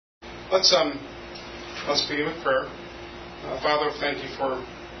Let's begin with prayer. Father, thank you for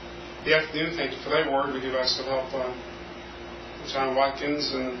the afternoon. Thank you for thy word. We do ask for help John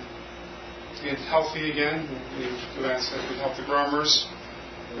Watkins and to get healthy again. We do ask that we help the Grummers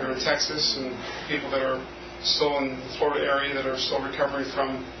that are in Texas and people that are still in the Florida area that are still recovering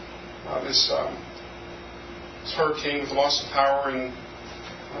from this hurricane with the loss of power, and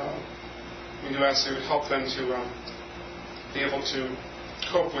we do ask that we would help them to be able to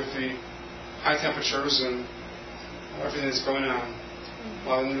cope with the high temperatures and everything that's going on.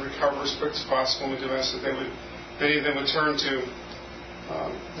 Allow them to recover as quick as possible. We do ask that many of them would turn to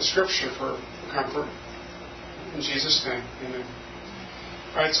the Scripture for comfort. In Jesus' name, amen.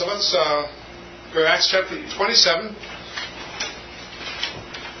 All right, so let's go to Acts chapter 27.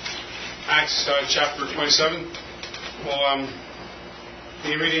 Acts chapter 27. We'll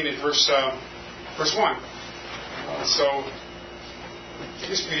be reading at verse 1. So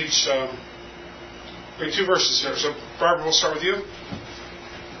this page, read two verses here. So Barbara, we'll start with you.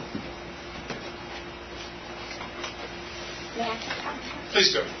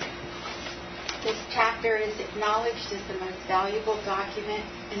 Please do. This chapter is acknowledged as the most valuable document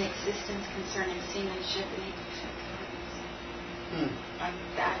in existence concerning seamanship and ancient times.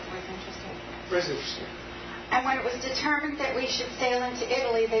 That was interesting. Very interesting. And when it was determined that we should sail into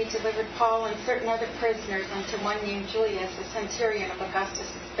Italy, they delivered Paul and certain other prisoners unto one named Julius, a centurion of Augustus'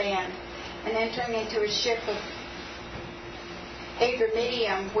 band. And entering into a ship of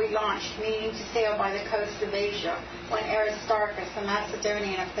Adramyttium, we launched, meaning to sail by the coast of Asia, when Aristarchus, the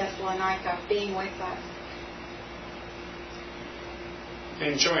Macedonian of Thessalonica, being with us.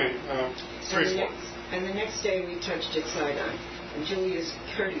 Enjoying. And the next day we touched at Sidon, and Julius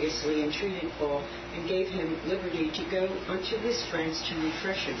courteously entreated Paul and gave him liberty to go unto his friends to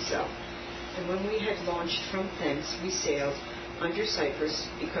refresh himself. And when we had launched from thence, we sailed under Cyprus,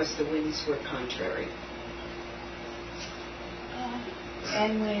 because the winds were contrary.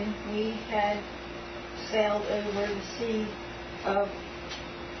 And when we had sailed over the sea of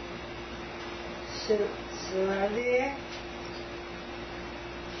Cilicia,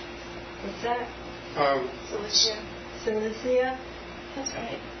 what's that? Cilicia. That's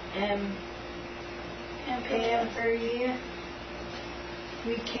right. And Pamphylia,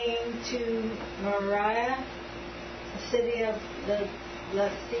 we came to Moriah, the city of the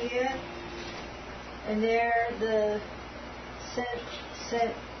Lycia, and there the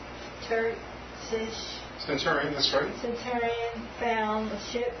Centurion, that's right. Centurion found a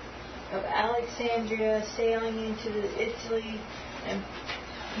ship of Alexandria sailing into Italy, and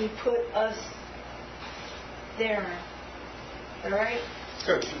he put us there. All right?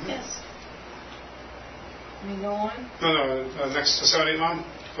 Good. Yes. Can we go on? No, next to 7, 8, Mom.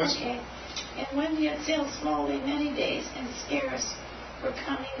 Please. Okay. And when we had sailed slowly many days and scarce were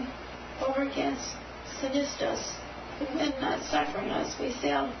coming over against Sinistus, the wind not suffering us, we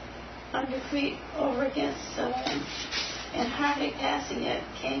sailed under Crete over against Ceylon, and hardly passing it,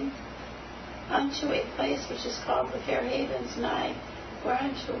 came unto a place which is called the Fair Havens, nigh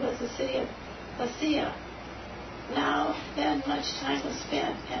whereunto was the city of Lycia. Now then much time was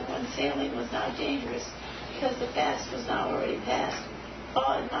spent, and when sailing was now dangerous, because the fast was now already past,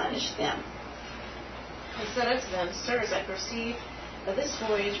 Paul admonished them. He said unto them, Sirs, I perceive that this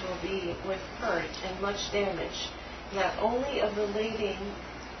voyage will be with hurt and much damage, not only of the lading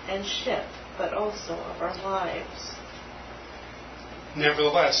and ship, but also of our lives.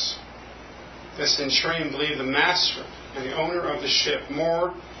 Nevertheless, the centurion believed the master and the owner of the ship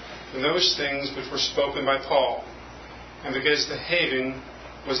more than those things which were spoken by Paul. And because the haven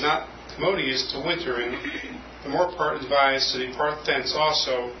was not commodious to winter in, the more part advised to depart thence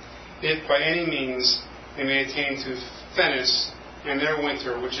also, if by any means they may attain to Venice, and their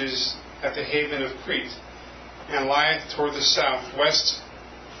winter, which is at the haven of Crete, and lieth toward the south, west,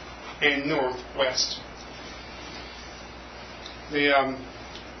 and northwest. The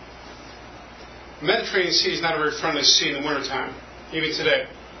Mediterranean Sea is not a very friendly sea in the wintertime, even today.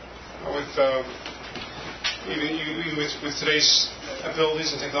 With today's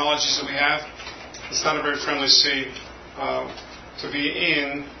abilities and technologies that we have, it's not a very friendly sea to be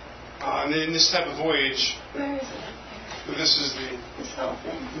in. And in this type of voyage, Where is it? this is This whole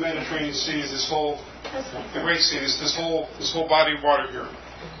thing. the Mediterranean Sea. Is this whole Like the Great Sea? This whole body of water here,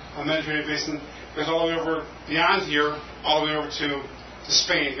 the Mediterranean basin, goes all the way over beyond here, all the way over to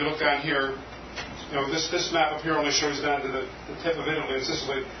Spain. If you look down here, this map up here only shows down to the tip of Italy and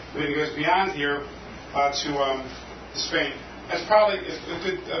Sicily, but it goes beyond here to Spain. That's probably a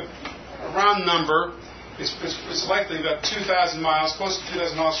good round number. It's likely about 2,000 miles, close to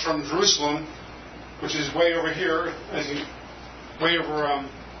 2,000 miles from Jerusalem, which is way over here, way over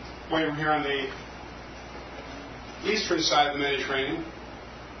way over here on the eastern side of the Mediterranean,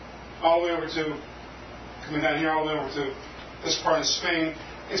 all the way over to, coming down here, all the way over to this part of Spain.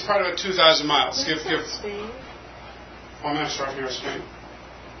 It's probably about 2,000 miles. Spain? Oh, I'm going to start here in Spain.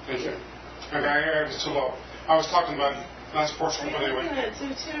 Thank you. Okay, I was too low. I was talking about last Portugal, but anyway. It's two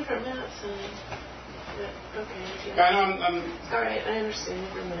different maps. Okay. Yeah, I know, all right, I understand.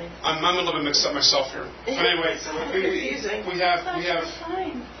 Never mind. I'm a little bit mixed up myself here. But anyway, we have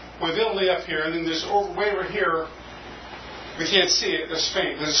with Italy up here, and then there's way over here. We can't see it. There's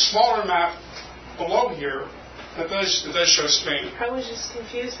Spain. There's a smaller map below here that does show Spain. I was just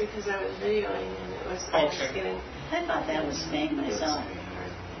confused because I was videoing and it was getting. I thought that was Spain myself.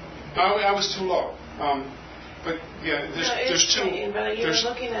 I was too low. But yeah, there's two. Spain, but you were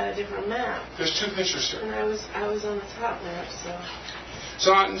looking at a different map. There's two pictures here. And I was on the top map, so.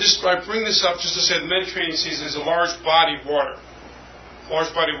 So I bring this up just to say the Mediterranean Sea is a large body of water.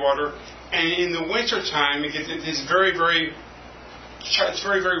 And in the winter time, it's very, very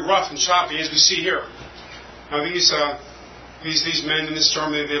rough and choppy, as we see here. Now these men in this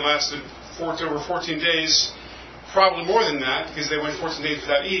storm, they lasted over 14 days, probably more than that, because they went 14 days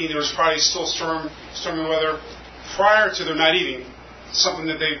without eating. There was probably still stormy weather prior to their not eating, something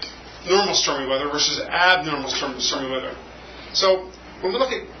that normal stormy weather versus abnormal stormy weather. So when we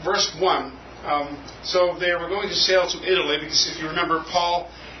look at verse 1, so they were going to sail to Italy, because if you remember, Paul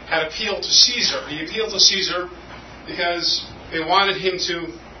had appealed to Caesar. He appealed to Caesar because they wanted him to,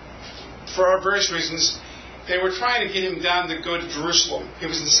 for various reasons, they were trying to get him down to go to Jerusalem. He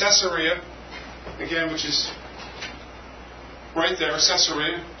was in Caesarea, again, which is right there,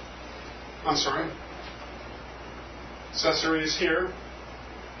 Caesarea. I'm sorry. Caesarea is here.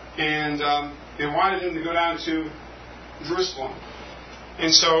 And they wanted him to go down to Jerusalem.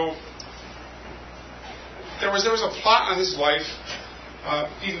 And so there was a plot on his life,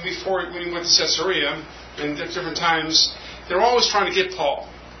 even before when he went to Caesarea, and at different times. They were always trying to get Paul.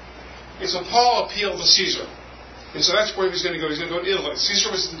 And so Paul appealed to Caesar. And so that's where he was going to go. He was going to go to Italy.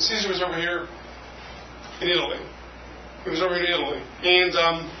 Caesar was over here in Italy. He was over here in Italy. And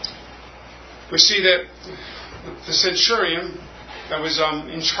we see that the centurion that was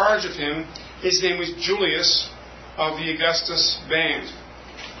in charge of him, his name was Julius of the Augustus band.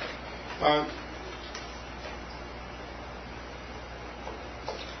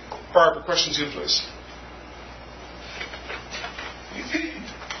 Barbara, question 2, please.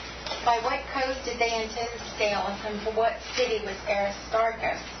 By what coast did they intend to sail, and from what city was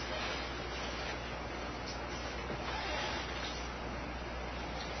Aristarchus?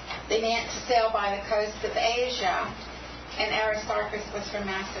 They meant to sail by the coast of Asia, and Aristarchus was from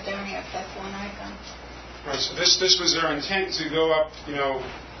Macedonia, Thessalonica. Right. So this was their intent to go up,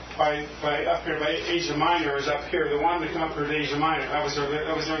 by up here by Asia Minor is up here. They wanted to come up here to Asia Minor. That was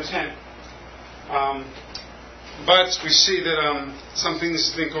their intent. But we see that some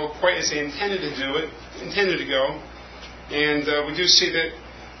things didn't go quite as they intended to go, and we do see that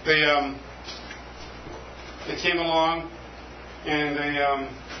they came along and they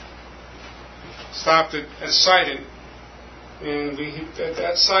stopped at Sidon, and at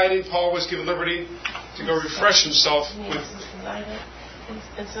that Sidon, Paul was given liberty to go refresh himself with. In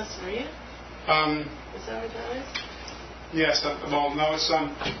Caesarea? Is that what that is? Yes. Well, no, it's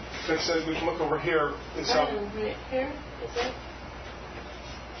we can look over here. It's right here. Is it?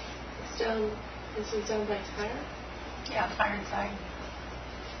 It's down. Is it down by Tyre? Yeah, Tyre.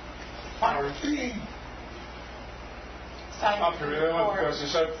 Up here.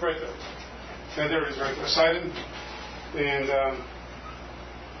 Right there. Yeah, there it is, right there. Sidon, and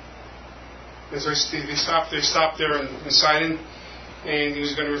so they stopped there in Sidon, and he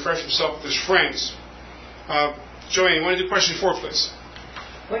was going to refresh himself with his friends. Joanne, you want to do question 4, please?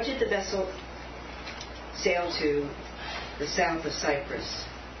 What did the vessel sail to the south of Cyprus?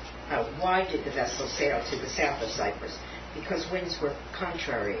 Why did the vessel sail to the south of Cyprus? Because winds were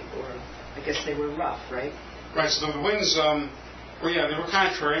contrary, or I guess they were rough, right? Right. So the winds, they were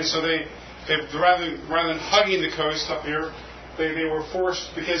contrary, and so they rather than hugging the coast up here, they were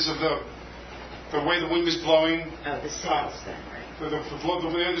forced because of the way the wind was blowing. Oh, the sails then, right? They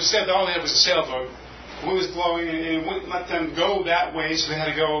said all they had was a sailboat. The wind was blowing, and it wouldn't let them go that way, so they had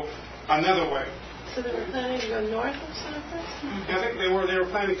to go another way. So they were planning to go north of Cyprus? Yeah, I think they were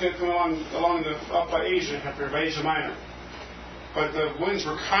planning to come along up by Asia, up here by Asia Minor. But the winds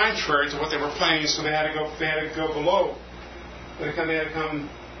were contrary to what they were planning, so they had to go below. They had to come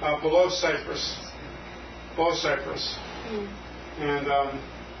below Cyprus. And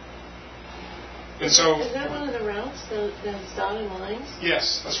so. Is that one of the routes, the dotted lines?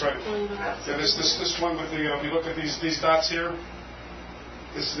 Yes, that's right. One of the routes. Yeah, this one with the. If you look at these dots here,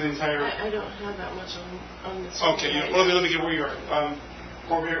 This is the entire... I don't have that much on this. Okay, let me get where you are.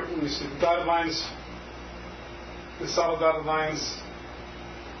 Over here, let me see. The dotted lines, the solid dotted lines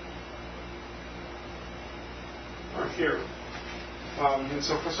are here. And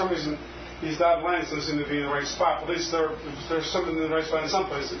so for some reason, these dotted lines don't seem to be in the right spot. At least there's something in the right spot in some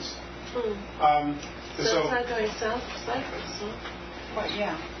places. So it's not going south of Cyprus, huh? Well,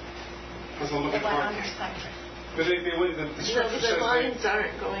 yeah. That's what I'm They looking went for. under Cyprus. But they went, the scripture says the lines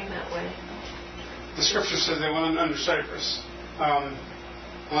aren't going that way. the scripture says they went under Cyprus.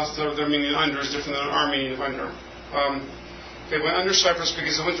 Unless their meaning under is different than our meaning of under. They went under Cyprus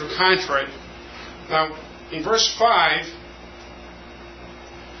because they went through contrary. Now, in verse 5,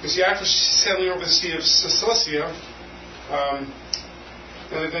 you see, after sailing over the Sea of Cilicia,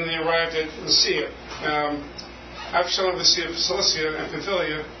 and then they arrived at Lasea. After sailing over the Sea of Cilicia and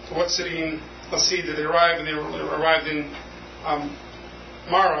Pamphylia, to what city in Lasea did they arrive? And they arrived in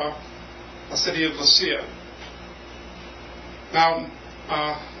Mara, a city of Lasea. Now,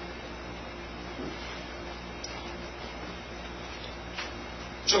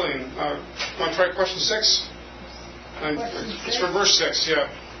 Jillian, want to try question 6? It's from verse 6, yeah.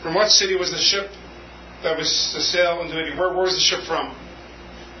 From what city was the ship that was to sail into Italy? Where was the ship from?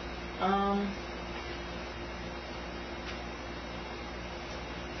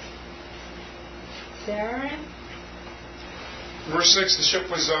 Sarah? Verse 6, the ship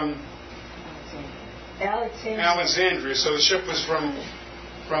was Alexandria. So the ship was from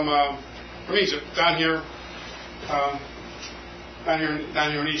Egypt, down here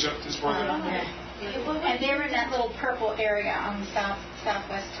in Egypt is where And they were in that little purple area on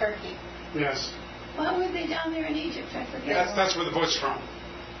southwest Turkey. Yes. Why were they down there in Egypt? I forget. That's where the boat's from.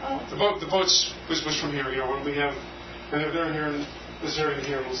 Oh. The boat's was from here. When we have, and they're here in this area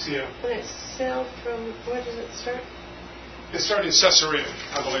here. We'll see it. When it sailed from, where does it start? It started in Caesarea,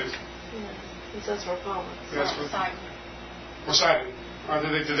 I believe. Yeah. It says Rapallo. Yes, Sidon. or Sidon.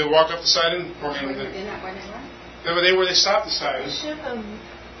 Did they walk up to Sidon? Or Isn't that where they were? They were. They stopped at Sidon.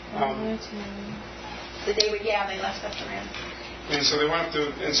 They left up around. And so they went up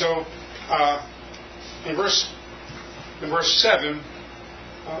to, and so in verse 7,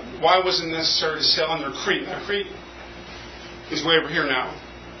 why wasn't it necessary to sail under Crete? Now Crete is way over here now.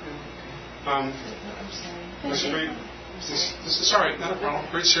 I'm sorry. This Crete, this is sorry, not a problem.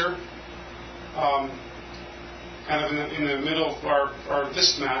 Crete's here, kind of in the middle of our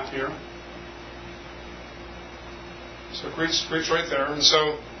this map here. So Crete's right there, and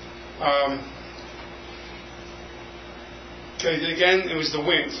so. Again, it was the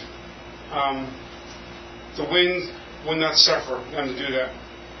wind. The wind would not suffer them to do that.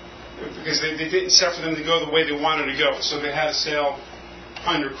 Because they didn't suffer them to go the way they wanted to go. So they had to sail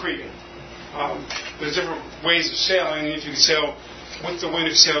under Crete. There's different ways of sailing. If you sail with the wind,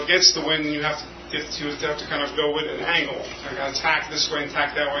 if you sail against the wind, you have to kind of go with an angle. Like tack this way and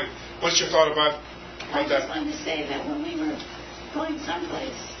tack that way. What's your thought about I that? just wanted to say that when we were going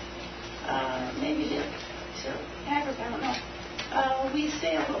someplace, maybe to Africa, I don't know. We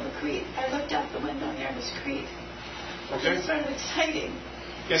sailed over Crete. I looked out the window and there was Crete. Okay. It's sort of exciting.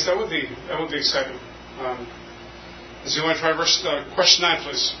 Yes, that would be exciting. So you want to try question 9,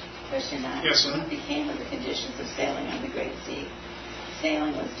 please? Question 9. Yes. What became of the conditions of sailing on the Great Sea?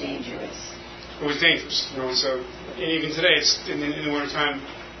 Sailing was dangerous. It was dangerous. Even today, it's in the wintertime,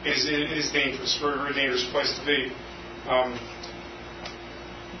 it is dangerous. Very, very dangerous place to be.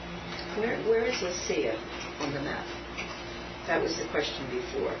 Where is Lasea on the map? That was the question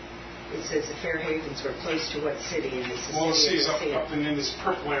before. It says the Fair Havens were close to what city in this city? Well, Lasea is up in this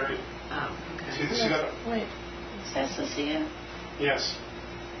purple area. Oh, okay. See that? Wait. That's Lasea? Yes.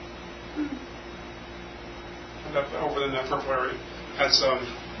 Over in that purple area. That's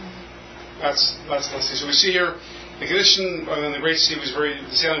Lasea. So we see here the condition on the Great Sea the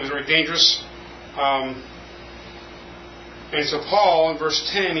sailing was very dangerous. And so Paul, in verse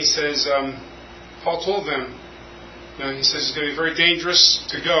 10, he says, Paul told them, he says it's going to be very dangerous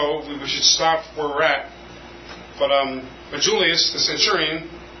to go. We should stop where we're at. But Julius, the centurion,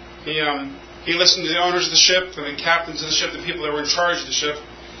 he listened to the owners of the ship, and the captains of the ship, the people that were in charge of the ship,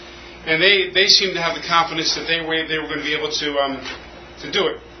 and they seemed to have the confidence that they were going to be able to do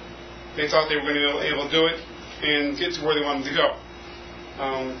it. They thought they were going to be able to do it and get to where they wanted to go.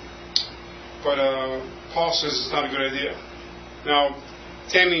 But Paul says it's not a good idea. Now,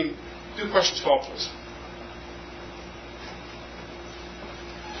 Tammy, do question 12, please.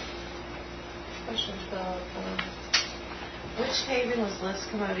 Question 12. Which haven was less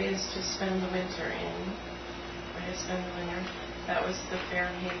commodious to spend the winter in? That was the Fair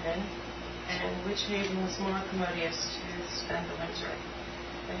Haven. And which haven was more commodious to spend the winter?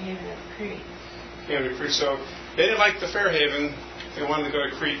 the haven of Crete. Haven of Crete. So they didn't like the Fair Haven. They wanted to go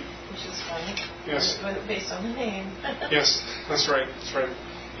to Crete. Which is funny. Yes. Based on the name. Yes, that's right. That's right.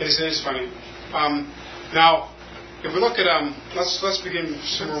 It is funny. Now, if we look at let's begin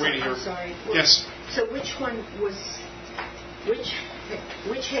some more reading here. I'm sorry. Yes. So which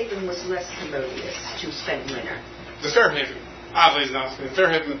haven was less commodious to spend winter? The Fair Haven. Oddly enough, the Fair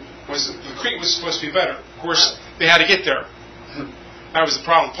Haven the Crete was supposed to be better. Of course, they had to get there. That was the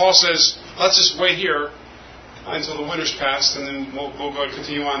problem. Paul says, let's just wait here until the winter's passed, and then we'll go and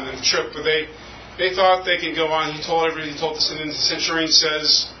continue on the trip. But they thought they could go on. He told this, and then the centurion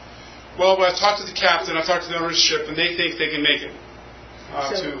says, well, I talked to the captain, I talked to the owner of the ship, and they think they can make it.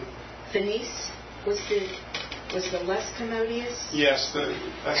 Phoenice was the less commodious? Yes,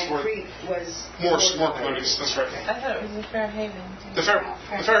 that's where Crete was more commodious. That's right. I thought it was the Fair Haven. The Fair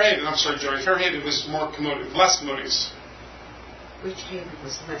Haven. I'm sorry, Joey. Fair Haven was less commodious. Which haven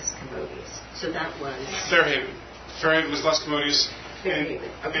was less commodious? So that was Fair Haven. Fair Haven was less commodious. Fair Haven.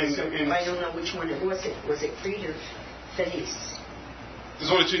 Okay, so I don't know which one it was. Was it Crete or Phoenice?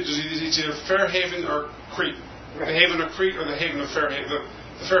 There's only two. It's either Fair Haven or Crete. Right. The Haven of Crete or the Haven of Fair Haven.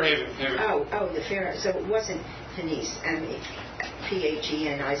 The Fair Haven. Oh, the Fair. So it wasn't Phoenice and Phenice.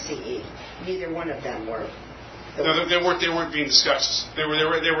 Neither one of them were. No, they weren't being discussed. They were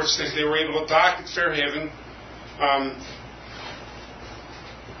able to dock at Fair Haven.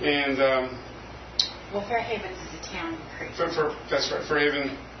 Well, Fair Haven is a town in Crete. That's right. Fair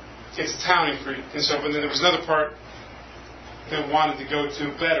Haven, it's a town in Crete. And so, but then there was another part that wanted to go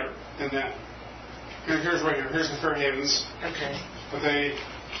to better than that. Here's right here. Here's the Fair Havens. Okay. But they...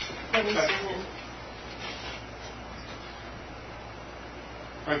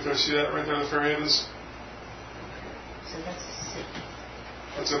 right there, see that? Right there, the Fair Havens? So that's a city.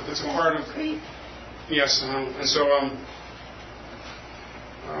 It's a part of... Crete. Yes, and so...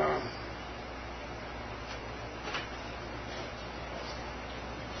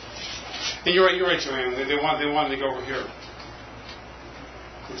 and you're right, Joanne. They wanted to go over here.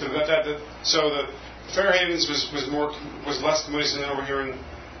 So the Fair Havens was less commodious than over here in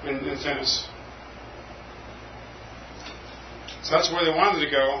Phoenice. So that's where they wanted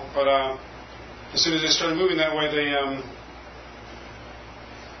to go. But as soon as they started moving that way,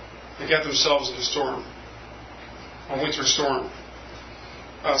 they got themselves in a storm, a winter storm.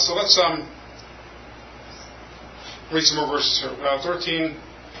 So let's read some more verses here. 13,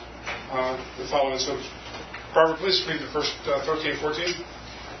 the following. So, Barbara, please read the first 13 and 14.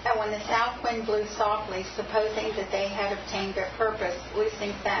 And when the south wind blew softly, supposing that they had obtained their purpose,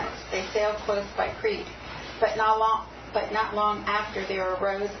 loosing thence, they sailed close by Crete. But not long after there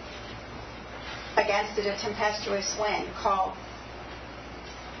arose against it a tempestuous wind called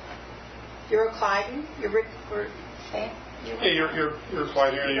Euroclydon. You're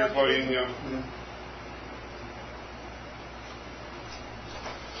Clydon, you're floating, yeah. Mm-hmm.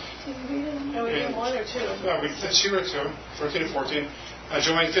 No, we did one or two. No, we did 2 or 2, 13 and 14.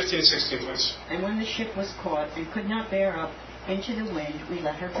 Joanne, 15 and 16, please. And when the ship was caught and could not bear up into the wind, we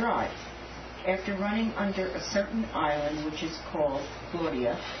let her drive. After running under a certain island which is called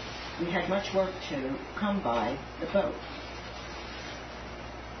Claudia, we had much work to come by the boat.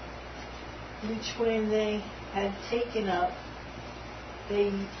 Which when they had taken up,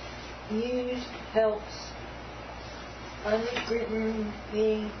 they used helps undergirding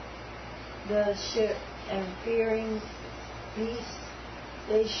the ship, and fearing lest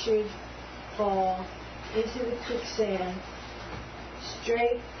they should fall into the quicksand,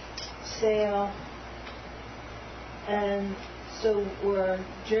 straight sail, and so were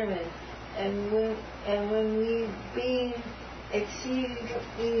driven. And when we being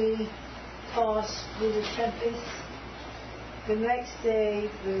exceedingly tossed with the tempest, the next day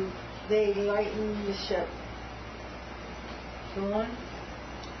they lightened the ship. Go on.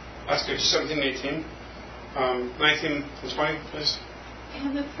 That's good. 17 and 18. 19 and 20, please.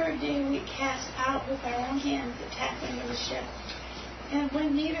 And the third day we cast out with our own hands the tackling of the ship. And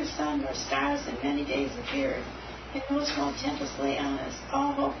when neither sun nor stars in many days appeared, and no small tempest lay on us,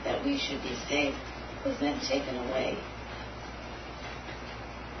 all hope that we should be saved was then taken away.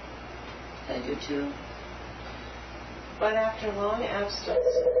 Did I do 2? But after long abstinence,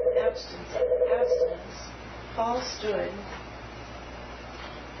 Paul stood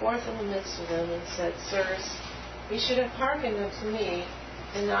forth in the midst of them and said, Sirs, ye should have hearkened unto me,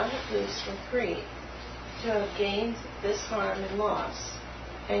 and not have loosed from Crete, to have gained this harm and loss.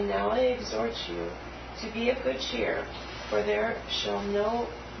 And now I exhort you to be of good cheer, for there shall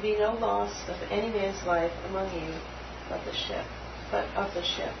be no loss of any man's life among you, but of the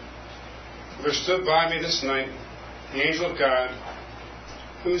ship. There stood by me this night the angel of God,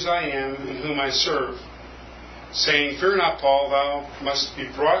 whose I am and whom I serve, saying, Fear not, Paul, thou must be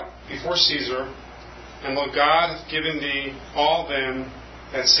brought before Caesar, and lo, God hath given thee all them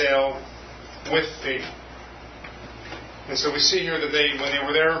that sail with thee. And so we see here that when they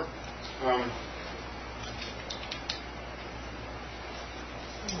were there,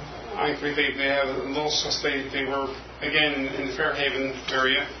 I think they had a little. They were again in the Fairhaven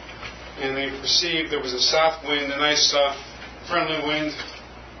area, and they perceived there was a south wind, a nice friendly wind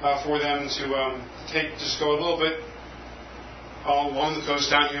for them to just go a little bit all along the coast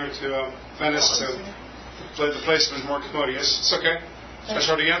down here to Venice. The place was more commodious. It's okay. Should I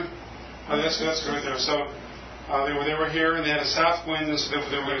start again? That's good right there. So they were here, and they had a south wind, and so they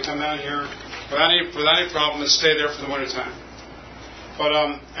were going to come down here without any problem and stay there for the winter time. But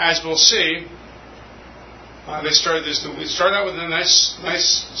as we'll see, it started out with a nice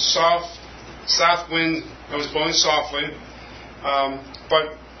soft south wind that was blowing softly,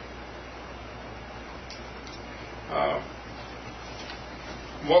 but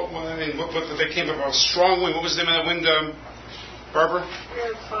they came up with a strong wind. What was the name of that wind, Barbara?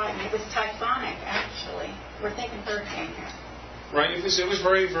 It was typhoonic, actually. We're thinking hurricane here. Right. It was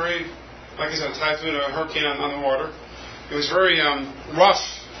very, very, like I said, a typhoon, a hurricane on the water. It was very rough,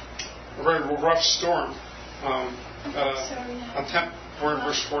 a very rough storm. On we're in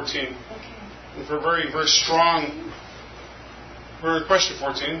verse 14. Okay. And for a very, very strong, we're in question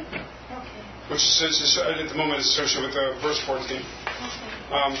 14, okay. Which is at the moment is associated with verse 14. Okay.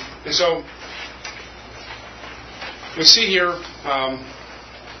 And so we see here,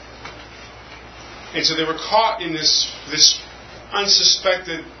 and so they were caught in this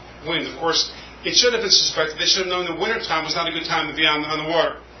unsuspected wind. Of course, it should have been suspected. They should have known the wintertime was not a good time to be on the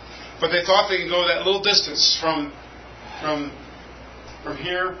water. But they thought they could go that little distance from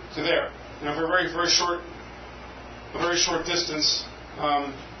here to there. A very, very short distance,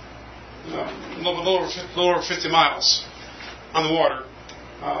 a little over 50 miles on the water.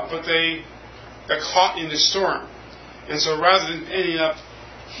 But they got caught in this storm. And so rather than ending up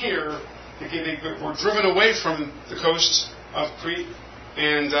here, they were driven away from the coast of Crete,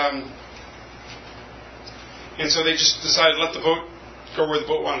 and so they just decided to let the boat go where the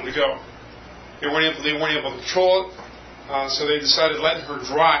boat wanted to go. They weren't able to control it, so they decided to let her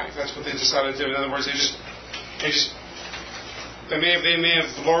drive. That's what they decided to do. In other words, they may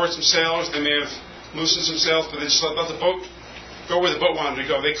have lowered some sails, they may have loosened some sails, but they just let the boat go where the boat wanted to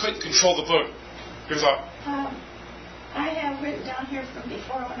go. They couldn't control the boat. Your thought? I have written down here from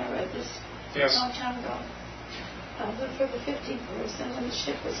before when I read this a long time ago. But for the 15th verse, and when the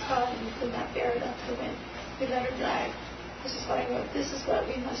ship was called and we could not bear it up the wind, we let her drive. This is what I wrote. This is what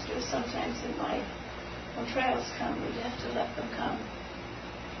we must do sometimes in life. When trials come, we have to let them come.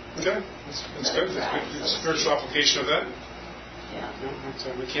 Okay, that's good. It's a spiritual application of that. Yeah.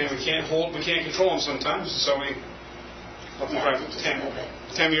 So we can't control them sometimes, so we let them drive.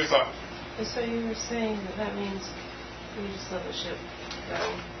 Tammy, your thought? So you were saying that means we just let the ship go.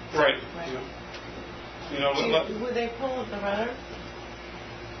 Right. Would they pull the rudder?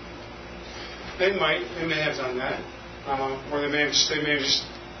 They may have done that, or they may have just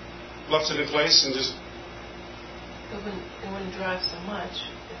left it in place and just. It wouldn't drive so much.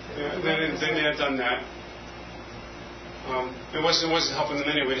 They may have done that. It wasn't helping them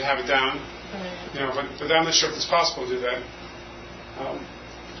anyway to have it down. Right. But I'm not sure if it's possible to do that.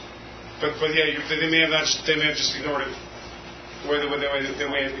 But yeah, they may have just ignored it. The way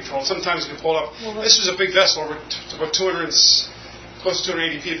they controlled. Sometimes you can pull up. This was a big vessel, over 200, close to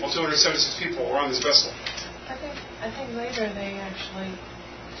 280 people, 276 people were on this vessel. I think later they actually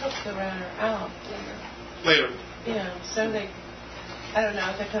took the rudder out. Later. Yeah, so I don't know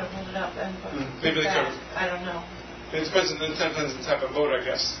if they could have pulled it up and put maybe they could have. I don't know. It depends on the type of boat, I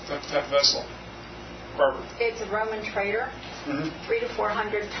guess, type of vessel. Barbara. It's a Roman trader, 300 to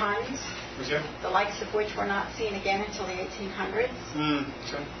 400 tons. Okay. The likes of which were not seen again until the 1800s.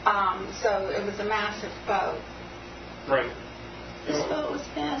 Okay. So it was a massive boat. Right. This boat was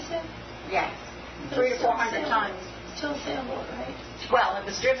massive? Yes. 300 to 400 tons. Still sailboat, right? Well, it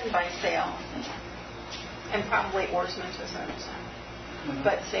was driven by sail. And probably oarsmen to a certain extent.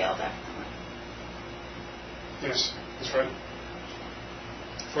 But sail, definitely. Yes, that's right.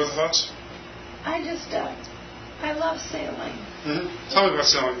 Further thoughts? I love sailing. Tell me about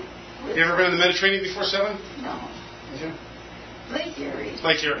sailing. Have you ever been in the Mediterranean before sailing? No. Okay. Lake Erie.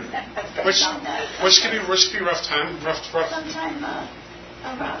 Which could be rough time. Rough. Sometime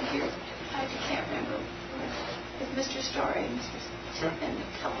around here, I can't remember. With Mr. Story and a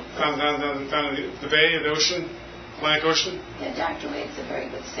couple of down in the bay, the ocean, Atlantic Ocean. Yeah, Dr. Waite's a very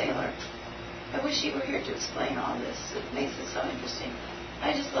good sailor. I wish he were here to explain all this. It makes it so interesting.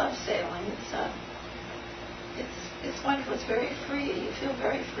 I just love sailing. It's wonderful. It's very free. You feel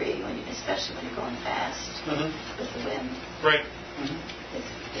very free especially when you're going fast with the wind. Right.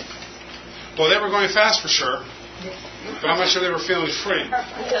 It's Well, they were going fast for sure, but I'm not sure they were feeling free.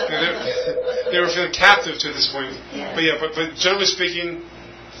 They were feeling captive to this wind. Yeah. But generally speaking,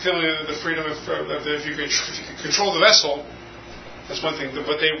 feeling the freedom if you could control the vessel, that's one thing.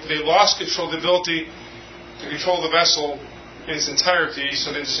 But they lost control, the ability to control the vessel in its entirety,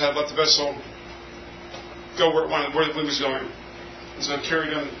 so they just had to let the vessel go where the wind was going. And so it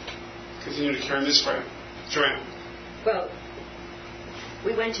continued to carry them this way. Joanne. Well,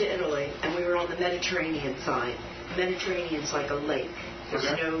 we went to Italy, and we were on the Mediterranean side. The Mediterranean's like a lake. There's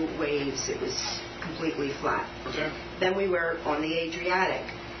no waves. It was completely flat. Okay. Then we were on the Adriatic.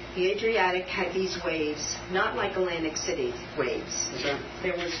 The Adriatic had these waves, not like Atlantic City waves. Okay.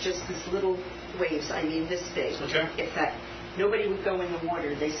 There was just these little waves, this big. Okay. If that, nobody would go in the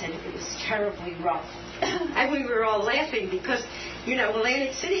water. They said it was terribly rough. And we were all laughing because,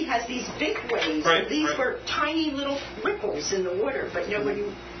 Atlantic City has these big waves. Right, and these were tiny little ripples in the water, but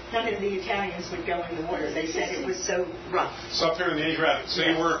none of the Italians would go in the water. They said it was so rough. So up here in the Adriatic. So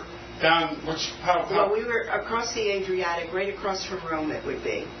you were down, how? Well, we were across the Adriatic, right across from Rome it would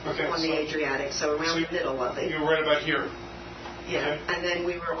be, the Adriatic, so around the middle of it. You were right about here. Yeah, and then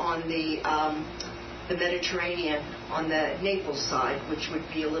we were on the Mediterranean, on the Naples side, which would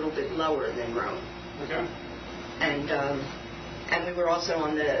be a little bit lower than Rome. Okay. And we were also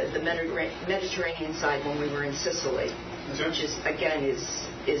on the Mediterranean side when we were in Sicily, which is, again,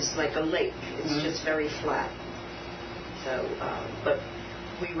 is like a lake. It's just very flat. So, but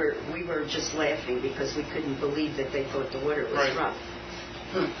we were just laughing because we couldn't believe that they thought the water was rough.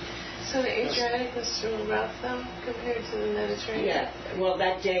 So the Adriatic was still rough, though, compared to the Mediterranean? Yeah. Well,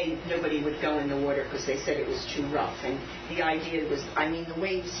 that day, nobody would go in the water because they said it was too rough. And the idea was, the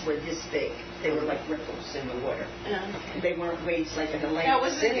waves were this big. They were like ripples in the water. They weren't waves like an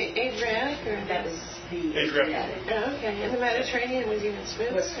Atlantic City. Was it the Adriatic? Or that was the Adriatic. Oh, okay. And the Mediterranean was even smoother?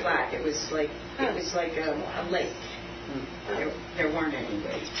 It was flat. It was like a lake. There weren't any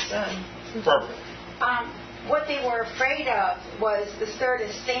waves. Barbara. What they were afraid of was the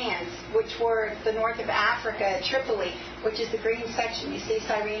Sirtis sands, which were the north of Africa, Tripoli, which is the green section. You see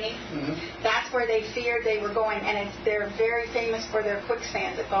Cyrene? That's where they feared they were going, and they're very famous for their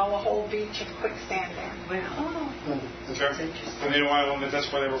quicksands. It's all a whole beach of quicksand there. Wow. Okay. And they don't want to.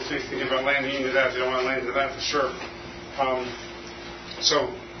 That's why they were thinking about landing into that. They don't want to land into that for sure. So,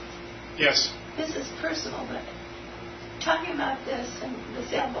 yes. This is personal, but talking about this and the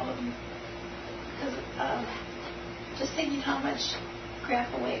sailboat, because just thinking how much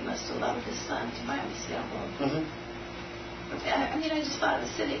Grandpa Waite must have loved his son to buy him a sailboat. I just thought of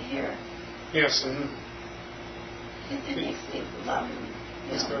sitting here. Yes. It makes me love him.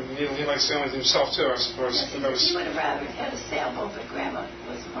 He likes sailing himself too, I suppose. Yes, he would have rather had a sailboat, but Grandma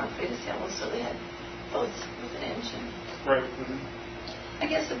was more afraid of sailboats, so they had boats with an engine. Right. I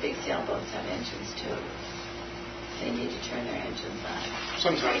guess the big sailboats have engines too. They need to turn their engines on.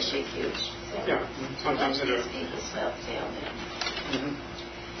 Sometimes. Big, huge sailboats. Yeah, sometimes they do. People sailed in.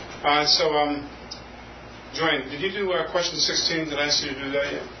 So, Joanne, did you do question 16? Did I ask you to do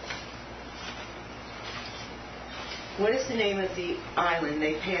that yet? What is the name of the island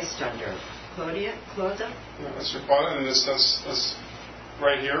they passed under? Clauda? Yeah, that's your Clauda, and that's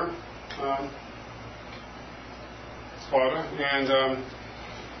right here. Clauda, and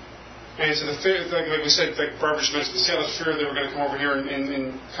so the fear, like we said, like Barbara just mentioned, the sailors feared they were going to come over here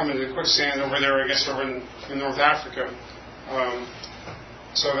and come into the quicksand over there, I guess, over in North Africa.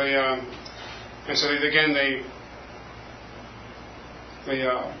 So they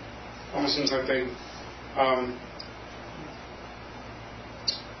almost seems like they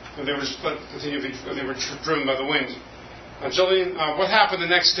were driven by the wind. Jillian, what happened the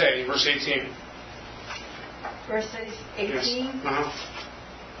next day, verse 18? Verse 18? Yes.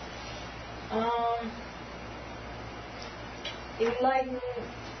 They lighten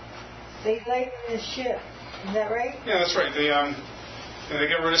the ship. Is that right? Yeah, that's right. They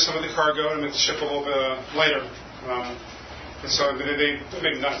get rid of some of the cargo and make the ship a little bit lighter. And so they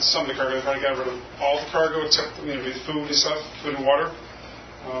maybe not some of the cargo. They probably got rid of all the cargo except with food and stuff, food and water.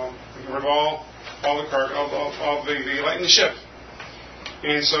 They got rid of all the cargo. They lighten the ship.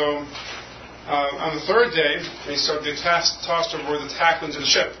 And so on the third day, they tossed over the tacklings of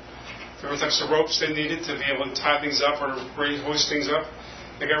the ship. There were types of ropes they needed to be able to tie things up or hoist things up.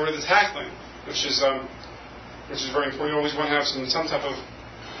 They got rid of the tackling, which is very important. You always want to have some type of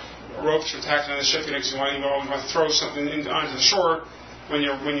ropes or tackling on the ship. You always want to throw something onto the shore when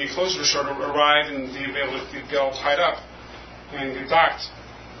you're close to the shore to arrive and be able to get all tied up. and get docked.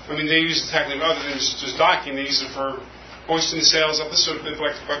 I mean, they use the technique other than just docking. They use it for hoisting the sails up. This sort of,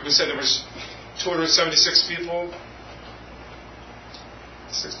 like we said, there was 276 people.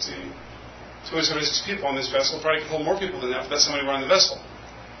 276 people on this vessel. Probably could hold more people than that, but that's how many were on the vessel.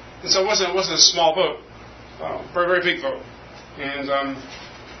 And so it wasn't a small boat. Very, very big boat. And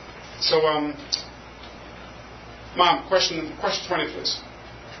Mom, question 20, please.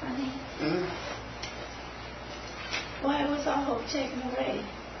 20. Mm-hmm. Why was all hope taken away?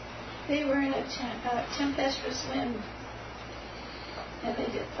 They were in a tempestuous wind, and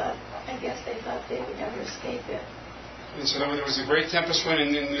I guess they thought they would never escape it. And so there was a great tempest wind,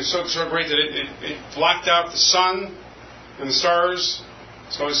 and it was so great that it blocked out the sun and the stars,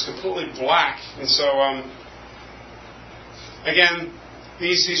 so it was completely black. And so, again,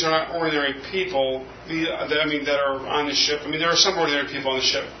 these are not ordinary people. That are on the ship. I mean, there are some ordinary people on the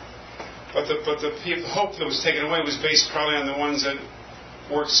ship, but the hope that was taken away was based probably on the ones that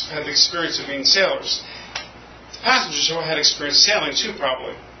had the experience of being sailors. The passengers had experienced sailing too,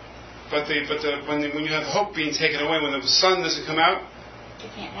 probably. But when you have hope being taken away, when the sun doesn't come out, you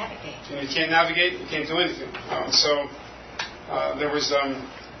can't navigate. And you can't navigate, you can't do anything. There was,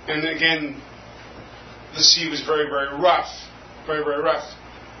 and again, the sea was very, very rough, very, very rough.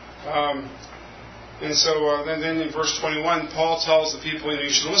 And so then in verse 21, Paul tells the people, you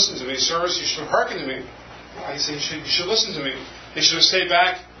should listen to me, sirs, you should hearken to me. He said, you should listen to me. They should have stayed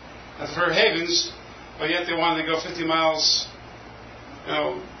back at the Fair Havens, but yet they wanted to go 50 miles,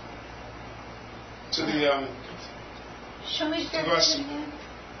 to the Show me to west. again.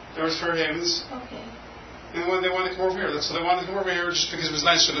 There was Fair Havens. Okay. And they wanted to come over here. So they wanted to come over here just because it was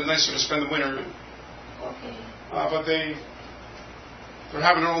nicer to spend the winter in. Okay. But they're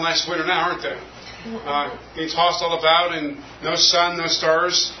having a real nice winter now, aren't they? Being tossed all about and no sun, no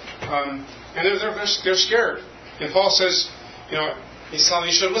stars, and they're scared. And Paul says, he's telling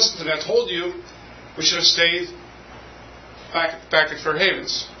you should have listened to me. I told you we should have stayed back at Fair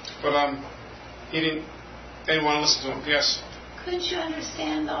Havens, but they didn't want to listen to him. Yes. Couldn't you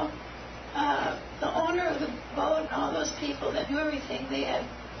understand though? The owner of the boat and all those people that knew everything they had,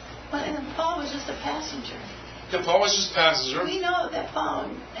 and Paul was just a passenger. Yeah, Paul was just a passenger. We know that Paul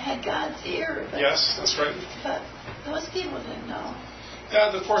had God's ear. But, yes, that's right. But those people didn't know.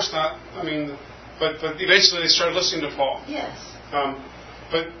 Yeah, of course not. I mean, but eventually they started listening to Paul. Yes.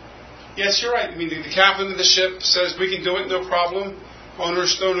 But yes, you're right. I mean, the captain of the ship says we can do it, no problem. Owner of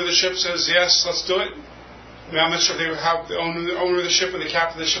the ship says yes, let's do it. I mean, I'm not sure if how the owner of the ship and the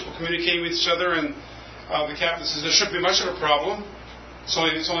captain of the ship will communicate with each other. And the captain says there shouldn't be much of a problem. It's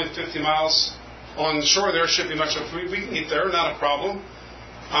only 50 miles along the shore. There shouldn't be much of we can get there, not a problem.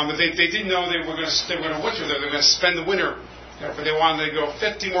 But they didn't know they were going to winter there. They were going to spend the winter there, but they wanted to go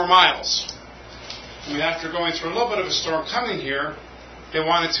 50 more miles. I mean, after going through a little bit of a storm coming here, they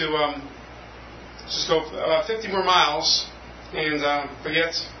wanted to just go 50 more miles, and but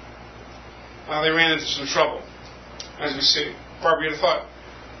yet they ran into some trouble, as we see. Barbara, you had a thought?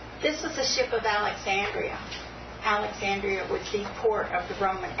 This was the ship of Alexandria. Alexandria was the port of the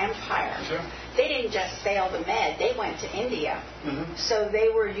Roman Empire. Okay. They didn't just sail the Med, they went to India. Mm-hmm. So they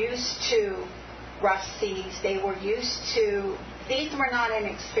were used to rough seas. They were used to... These were not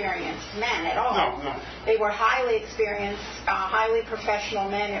inexperienced men at all. No. They were highly experienced, highly professional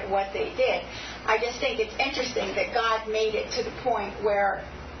men at what they did. I just think it's interesting that God made it to the point where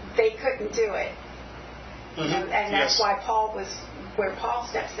they couldn't do it. Mm-hmm. And that's why Paul was where Paul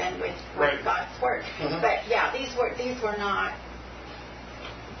steps in with God's word. Mm-hmm. But yeah, these were not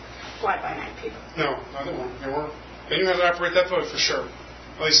fly-by-night people. No, they weren't. They knew how to operate that boat for sure.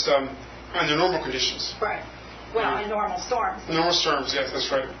 At least under normal conditions. Right. Well, in normal storms. Normal storms, yes,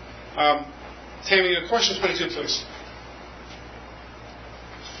 that's right. Tammy, question 22, please.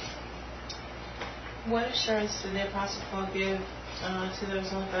 What assurance did the Apostle Paul give to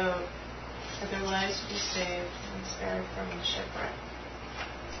those on the boat that their lives would be saved and spared from the shipwreck?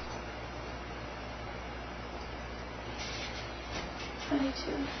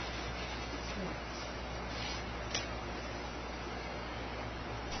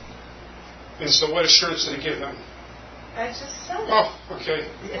 And so what assurance did he give them? I just said it. Oh, okay.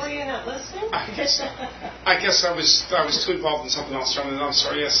 Were you not listening? I guess I was too involved in something else. I'm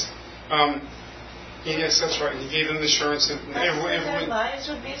sorry, yes. Yes, that's right. He gave them the assurance that their lives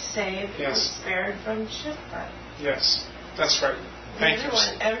would be saved and spared from shipwreck. Yes, that's right. Thank you.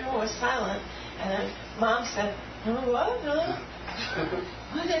 Everyone was silent, and then Mom said, what?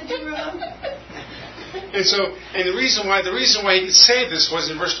 What did I do wrong? And the reason why he could say this was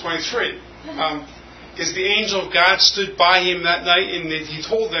in verse 23. Because the angel of God stood by him that night, and he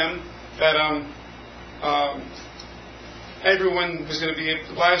told them that everyone was going to be,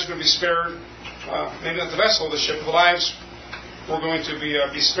 the lives were going to be spared. Maybe not the vessel of the ship, but the lives were going to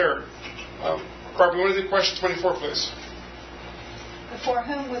be spared. Barbara, what is the question 24, please? For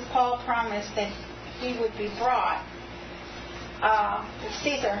whom was Paul promised that he would be brought?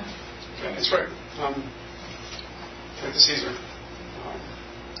 Caesar. Okay, that's right. To Caesar.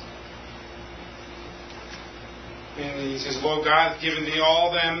 And he says, Lord God, hath given thee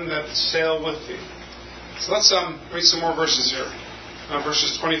all them that sail with thee. So let's read some more verses here.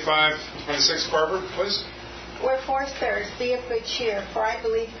 Verses 25 and 26, Barbara, please. Wherefore, sirs, be of good cheer, for I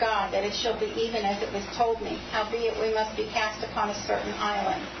believe God that it shall be even as it was told me. Howbeit we must be cast upon a certain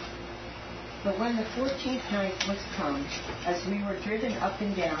island. But when the 14th night was come, as we were driven up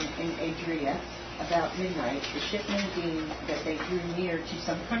and down in Adria about midnight, the shipmen deemed that they drew near to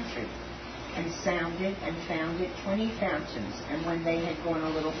some country, and sounded and found it 20 fathoms. And when they had gone a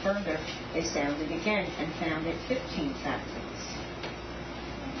little further, they sounded again and found it 15 fathoms.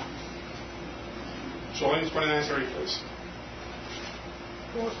 Joel 29:30, please.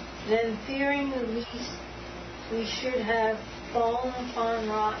 Then fearing lest we should have fallen upon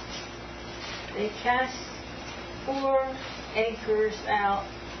rocks, they cast 4 anchors out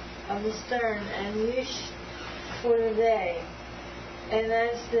of the stern and wished for the day. And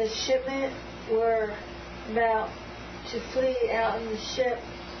as the shipmen were about to flee out of the ship,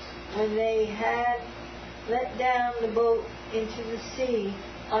 when they had let down the boat into the sea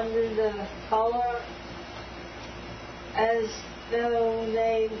under the collar, as though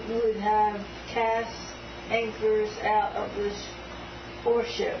they would have cast anchors out of the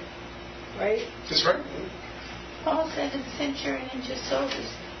foreship. Right? That's right. Paul said to the centurion and to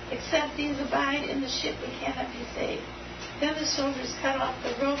soldiers, except these abide in the ship, we cannot be saved. Then the soldiers cut off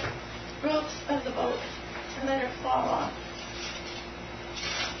the ropes of the boat and let her fall off.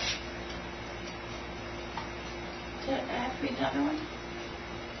 Have we done another one? No,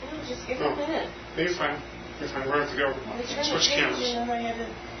 just give it a minute. You're fine. You're fine. We're going to go. Switch cameras. And then I had to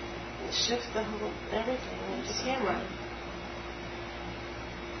shift the whole everything with the camera.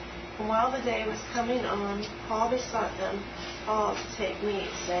 And while the day was coming on, Paul besought them all to take meat,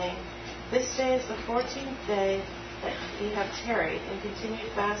 saying, This day is the 14th day that ye have tarried and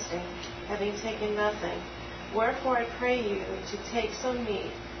continued fasting, having taken nothing. Wherefore I pray you to take some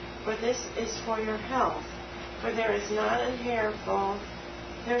meat, for this is for your health. For there shall not an hair fall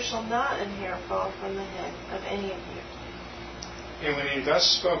from the head of any of you. And when he had thus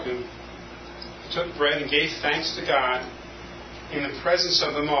spoken, he took bread and gave thanks to God in the presence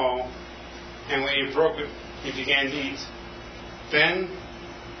of them all, and when he broke it, he began to eat. Then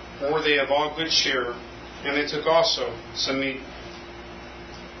were they of all good cheer, and they took also some meat.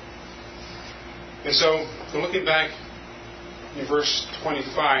 And so, looking back in verse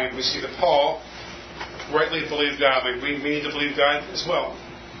 25, we see that Paul rightly believed God. Like we need to believe God as well.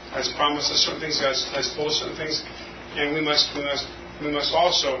 Has promised us certain things, has told us certain things, and we must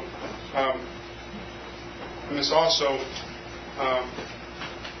also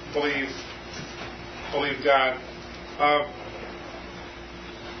believe God.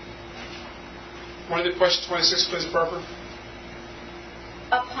 One of the questions 26, please, Barbara.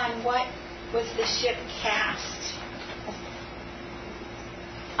 Upon what was the ship cast?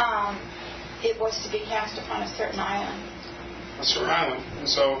 It was to be cast upon a certain island. A certain island. And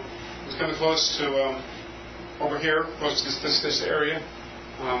so it's coming close to over here, close to this area.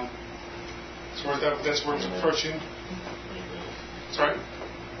 That's where it's approaching. That's right.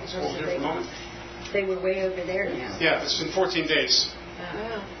 Let's hold here for a moment. They were way over there now. Yeah, it's been 14 days.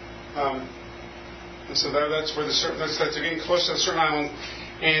 And so that's where they're getting close to a certain island.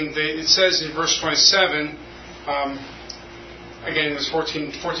 And it says in verse 27, again, it was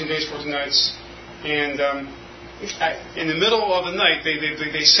 14 days, 14 nights. And in the middle of the night,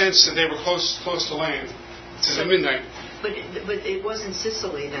 they sensed that they were close to land. It says at midnight. But it wasn't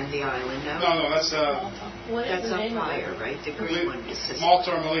Sicily then, the island, no? No, that's up higher, right? The Greek one is Sicily.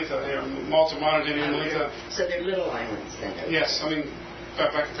 Malta or Melita. Yeah, Malta, modern day Melita. So they're little islands then? Yes, I mean,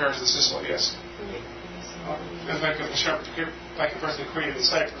 by comparison to Sicily, yes. And by comparison to Crete and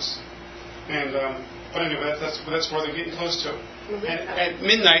Cyprus. And but anyway, that's where they're getting close to. And at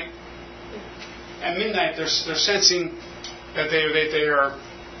midnight, they're sensing that they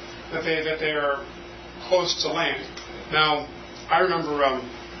are close to land. Now, I remember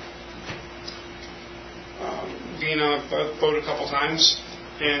being on a boat a couple times,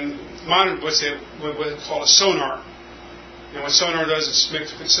 and modern boats what it's called a sonar. And what sonar does is it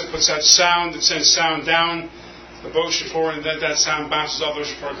puts that sound, it sends sound down the boat before, and then that sound bounces off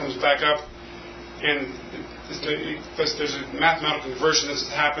before it comes back up. And there's a mathematical conversion that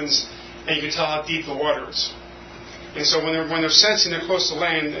happens, and you can tell how deep the water is. And so when they're sensing they're close to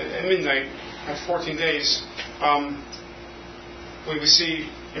land at midnight, at 14 days, we see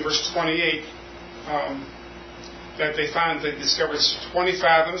in verse 28 that they discovered 20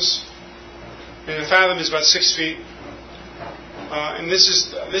 fathoms, and a fathom is about 6 feet. And this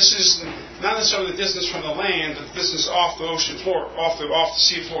is not necessarily the distance from the land, but the distance off the ocean floor, off the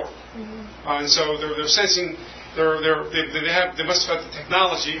sea floor. And so they're sensing. They must have had the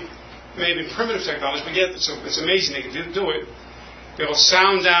technology, maybe primitive technology, but yet it's amazing they can do it. They will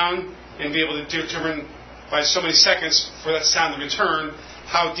sound down and be able to determine by so many seconds for that sound to return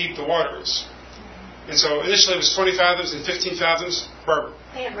how deep the water is. And so initially it was 20 fathoms and 15 fathoms. Barbara.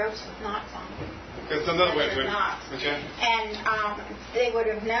 They had ropes with knots on them. That's another way of doing it. Okay. And they would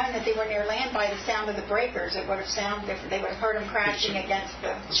have known that they were near land by the sound of the breakers. It would have sounded different. They would have heard them crashing against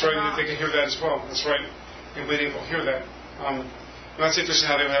the That's right. rocks. They could hear that as well. That's right. And we didn't hear that. And that's interesting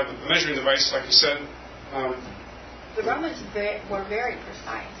how they would have a measuring device, like you said. The Romans were very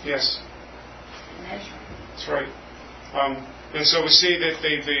precise Yes. in measuring. That's right. And so we see that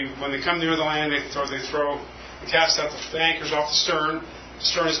when they come near the land, they cast out the anchors off the stern. The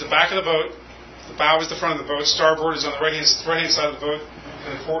stern is the back of the boat. The bow is the front of the boat. Starboard is on the right hand side of the boat,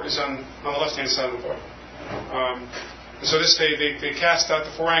 and the port is on the left hand side of the boat. And so they cast out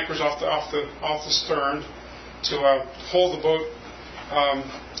the 4 anchors off the stern to hold the boat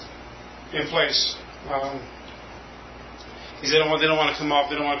in place. Because they don't want to come off.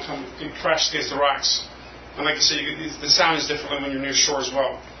 They don't want to come crash against the rocks. And like I said, the sound is different when you're near shore as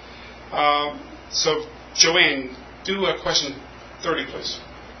well. So, Joanne, do question 30, please.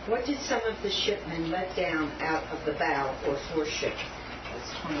 What did some of the shipmen let down out of the bow or foreship?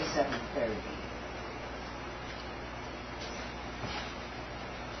 That's 27:30.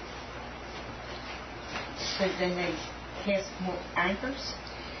 So then they cast more anchors?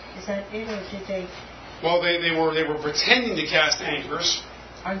 Is that it, or did they? Well, they were pretending to cast anchors,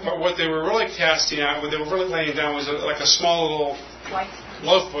 but what they were really casting out, what they were really laying down was like a small little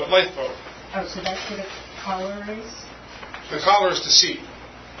lifeboat. Oh, so that's what a collar is? The collar is deceit.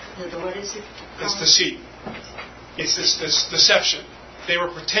 What is it? It's deceit. It's this deception. They were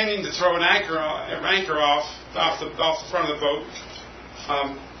pretending to throw an anchor off the front of the boat,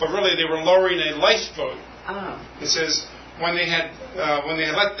 but really they were lowering a lifeboat. It says when they had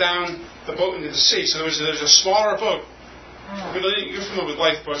let down the boat into the sea. So there's a smaller boat. You're familiar with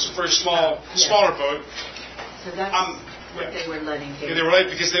lifeboats. It's a very smaller boat. So that's what they were letting down. Yeah, they were late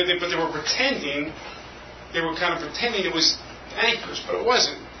because they were pretending. They were kind of pretending it was anchors, but it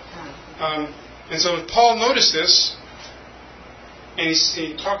wasn't. And so Paul noticed this, and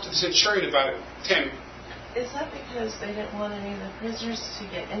he talked to the centurion about it. Tammy. Is that because they didn't want any of the prisoners to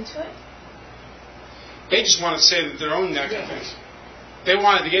get into it? They just wanted to save their own neck, I think. They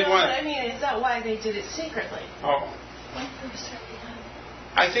wanted to get one. But I mean, is that why they did it secretly? Oh.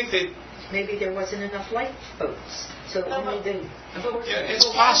 I think they. Maybe there wasn't enough lifeboats, so only the. Yeah, it's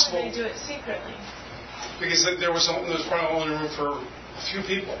possible. Why would they do it secretly? Because there was probably only room for a few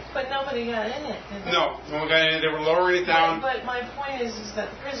people. But nobody got in it, did they? No one got in it. They were lowering it down. But my point is that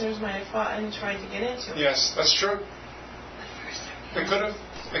the prisoners might have fought and tried to get into it. Yes, that's true. They could have.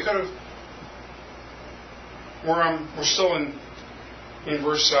 We're still in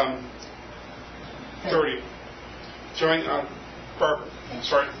verse 30. Join Barbara.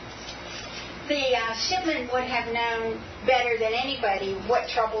 Sorry. The shipmen would have known better than anybody what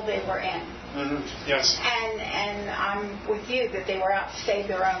trouble they were in. Mm-hmm. Yes. And I'm with you that they were out to save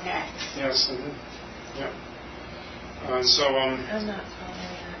their own necks. Yes. Mm-hmm. Yeah. So. I'm not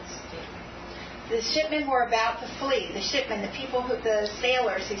following that statement. The shipmen were about to flee. The shipmen, the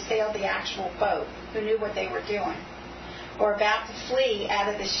sailors who sailed the actual boat, who knew what they were doing, were about to flee out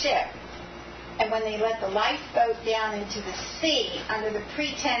of the ship. And when they let the lifeboat down into the sea under the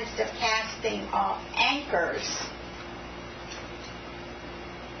pretense of casting off anchors.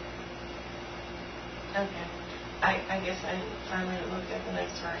 Okay. I guess I finally looked at the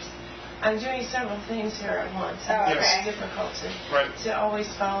next verse. I'm doing several things here at once. Yes. It's difficult to always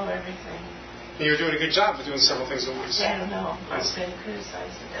follow everything. And you're doing a good job of doing several things at once. Yeah, I don't know. I've been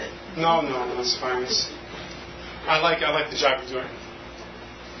criticized a bit. No, that's fine. I like the job you're doing.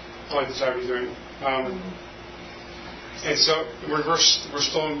 And so we're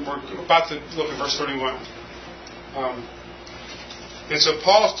about to look at verse 31. And so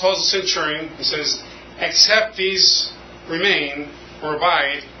Paul tells the centurion, he says, except these remain or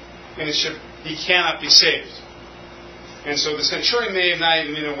abide in the ship, he cannot be saved. And so the centurion may have not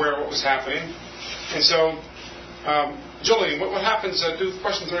even been aware of what was happening. And so, Julie, what happens? Do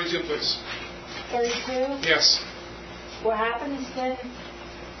question 32, please. 32? Yes. What happens then?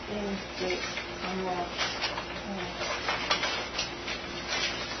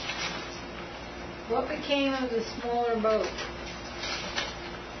 What became of the smaller boat?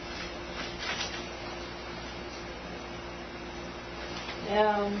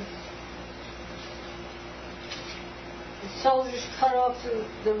 The soldiers cut off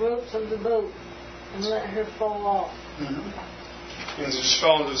the ropes of the boat and let her fall off. And it just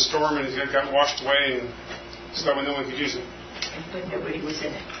fell into the storm and it got washed away, and so that way no one could use it. But nobody was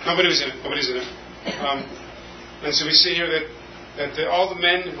in it. Nobody's in it. And so we see here that all the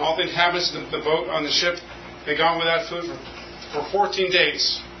men, all the inhabitants of the boat on the ship, they'd gone without food for 14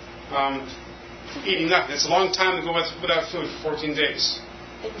 days, eating nothing. It's a long time to go without food for 14 days.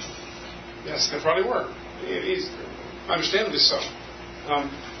 Yes, they probably were. Understandably so.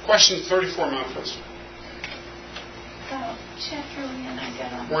 Question 34, Mount, please. Chapter again, I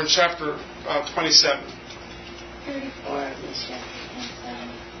got on. We're in chapter 27. 34 of this chapter 27.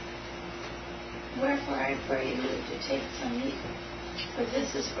 Wherefore I pray you to take some meat, for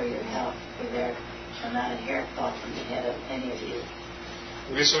this is for your health, for there shall not a hair fall from the head of any of you.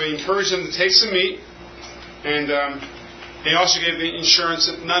 Okay, so he encouraged them to take some meat, and he also gave the insurance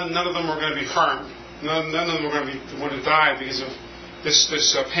that none of them were going to be harmed. None of them were going to die because of this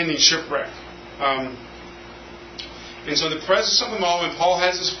pending shipwreck. And so in the presence of them all, when Paul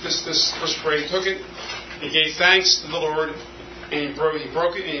has this first prayer, he took it, he gave thanks to the Lord, and he broke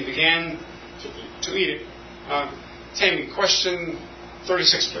it, and he began to eat it. Tammy, question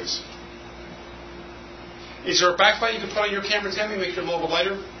 36, please. Is there a backlight you can put on your camera, Tammy, make it a little bit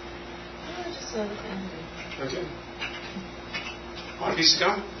lighter? Oh, just a little bit. Okay. Want a piece of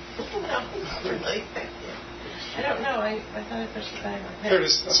gum? No, really. I don't know. I thought I pushed it back. There it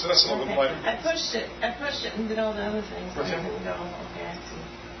is. That's a little bit lighter. I pushed it and did all the other things. Okay. I didn't go. Okay, I see.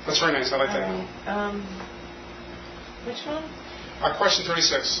 That's very nice. I like that. Right. Which one? Question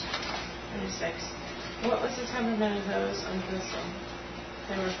 36. 36. What was the temperament of those under this one?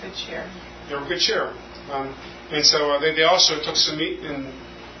 They were good cheer. They were good cheer. And so they also took some meat and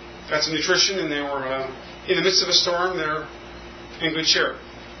got some nutrition, and they were in the midst of a storm. They're in good cheer.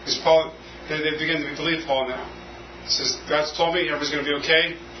 Because Paul, they begin to believe Paul now. He says, God's told me everything's going to be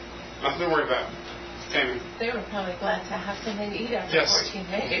okay. Nothing to worry about. Tammy. They were probably glad to have something to eat after 14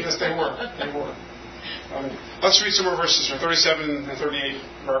 days. Yes, they were. They were. Let's read some more verses from 37 and 38,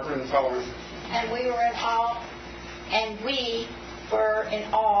 Barbara, and following. And we were in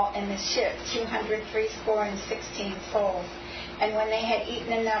all in the ship 260 souls. And when they had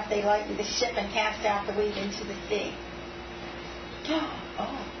eaten enough, they lightened the ship and cast out the wheat into the sea.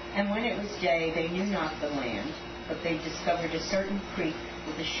 And when it was day, they knew not the land, but they discovered a certain creek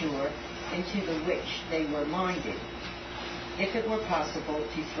with a shore, into the which they were minded, if it were possible,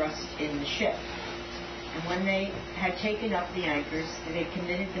 to thrust in the ship. And when they had taken up the anchors, they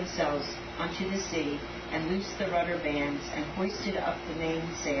committed themselves unto the sea, and loosed the rudder bands, and hoisted up the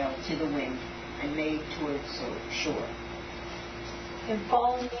mainsail to the wind, and made towards shore. And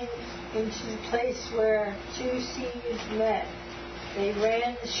falling into the place where two seas met, they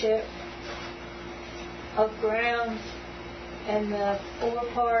ran the ship aground, and the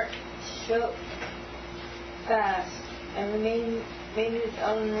forepart shook fast, and remained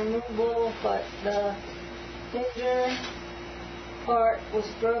unremovable, but the hinder part was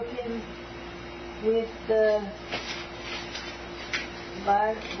broken with the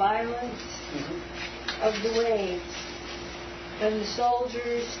violence of the waves. And the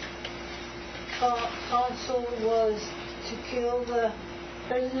soldiers' counsel was to kill the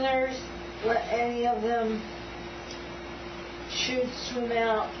prisoners, let any of them should swim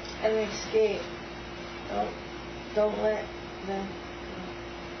out and escape. Don't let them.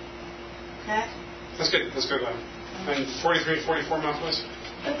 That's good, Len. And 43 and 44, Mount, please.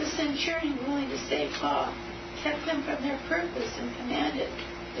 But the centurion, willing to save Paul, kept them from their purpose and commanded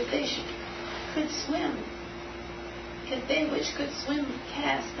that they could swim. That they which could swim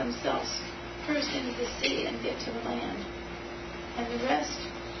cast themselves first into the sea and get to the land. And the rest,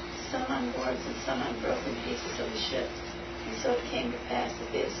 some on boards and some on broken pieces of the ship. And so it came to pass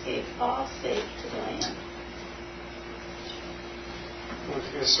that they escaped all safe to the land.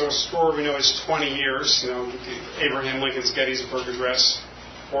 Okay, so a score we know is 20 years. Abraham Lincoln's Gettysburg Address,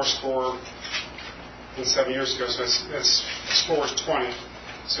 4 7 years ago. So that's score is 20.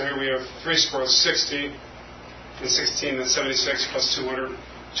 So here we have 3 scores, 60, and 16. That's 76 plus 200,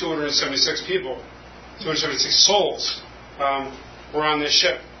 276 people, 276 souls were on this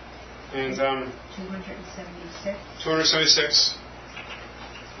ship, and 276. 276.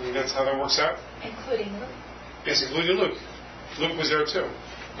 And that's how that works out. Including Luke. Yes, including Luke. Luke was there too.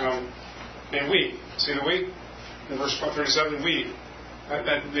 And we. See the we? In verse 37, we.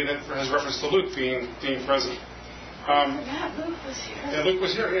 That has reference to Luke being present. Luke was here. Yeah, Luke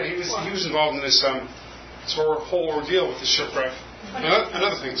was here. Yeah, he was involved in this whole ordeal with the shipwreck and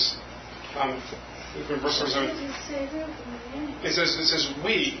other things. Verse 47. It says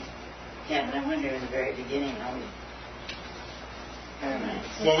we. Yeah, but I wonder in the very beginning how we.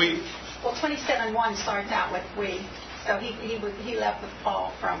 Well, 27:1 starts out with we. So he left with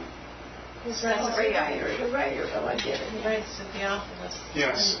Paul from. The writer. Oh, I get it. He writes to Theophilus.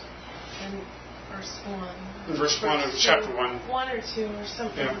 Yes. In verse 1. In verse 1 of chapter 1. 1 or 2 or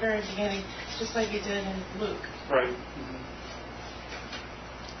something at the very beginning, just like he did in Luke. Right. Mm-hmm.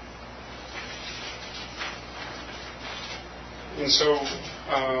 And so,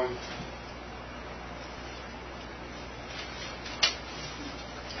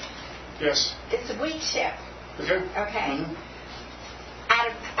 yes. It's a wheat ship. Okay. Okay. Mm-hmm.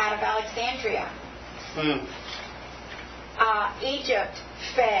 Out of Alexandria. Mm. Egypt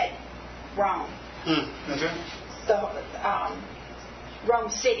fed Rome. Okay. Rome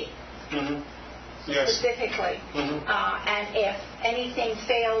City. Mm-hmm. Yes. Specifically. Mm-hmm. And if anything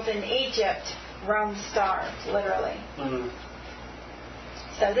failed in Egypt, Rome starved, literally. Mm-hmm.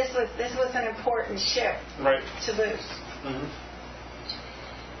 So this was an important ship to lose. Mm-hmm.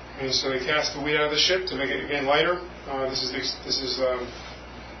 And so they cast the wheat out of the ship to make it again lighter. And so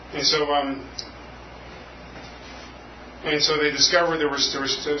they discovered there was a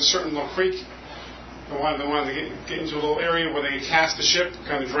certain little creek. They wanted to get into a little area where they could cast the ship,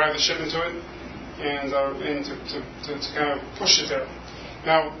 kind of drive the ship into it, and to kind of push it there.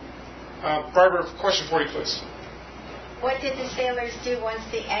 Now, Barbara, question 40, please. What did the sailors do once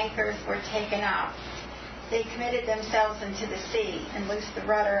the anchors were taken up? They committed themselves into the sea and loosed the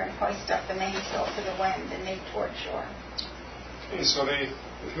rudder and hoisted up the mainsail to the wind and made toward shore. And so they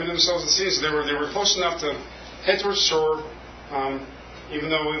committed themselves to the sea. So they were close enough to head towards shore, even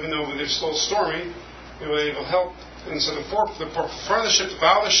though they're still stormy. They were able to help. And so the front of the ship, the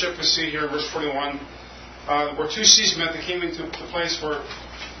bow of the ship, we see here in verse 41, where two seas met. They came into the place where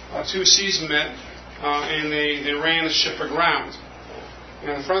two seas met, and they ran the ship aground. And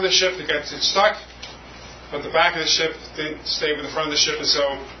in the front of the ship, they got stuck. But the back of the ship didn't stay with the front of the ship, and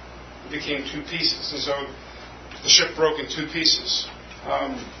so it became two pieces. And so the ship broke in two pieces.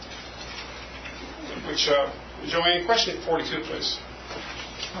 Joanne, question 42, please.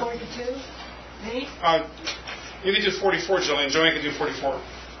 42? Me? You can do 44, Jillian. Joanne can do 44. All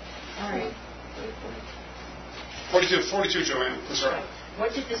right. 42, Joanne. I'm sorry.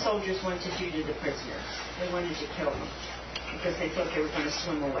 What did the soldiers want to do to the prisoners? They wanted to kill them because they thought they were going to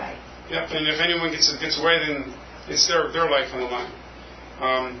swim away. Yep, and if anyone gets away, then it's their life on the line.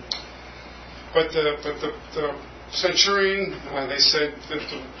 But the centurion, they said that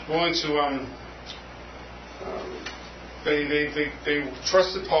willing to they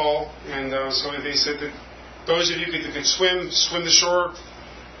trusted Paul, and so they said that those of you that could swim the shore,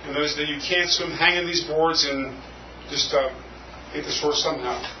 and those that you can't swim, hang in these boards and just get the shore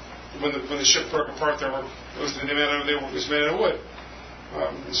somehow. When the ship broke apart, it was made out of wood.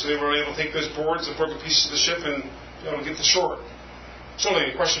 So they were able to take those boards, the broken pieces of the ship, and be able to get to shore.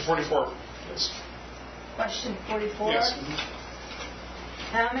 Jillian, question 44. Yes. Question 44? Yes.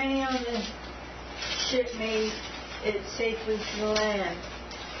 How many on the ship made it safely to the land?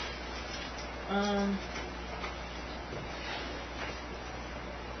 I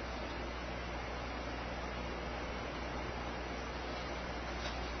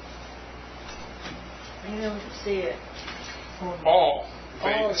don't see it. All. They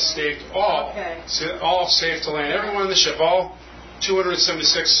escaped all. Okay. All safe to land. Everyone on the ship, all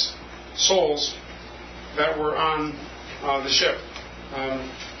 276 souls that were on the ship.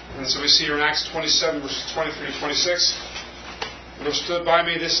 And so we see here in Acts 27, verses 23 to 26. There stood by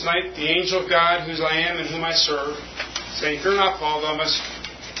me this night the angel of God, whose I am and whom I serve, saying, Fear not, Paul, thou must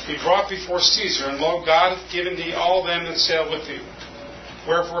be brought before Caesar, and lo, God hath given thee all them that sail with thee.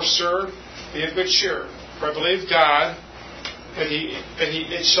 Wherefore, sir, be of good cheer, for I believe God, that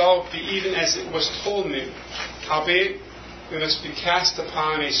it shall be even as it was told me. Howbeit, we must be cast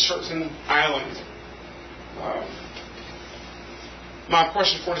upon a certain island. Mom,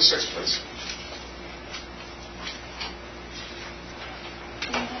 question 46, please.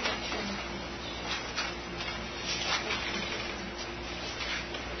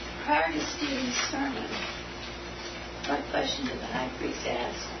 Prior to Stephen's sermon, what question did the high priest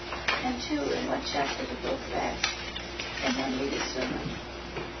ask? And 2, in what chapter of the book of Acts? And then read his sermon.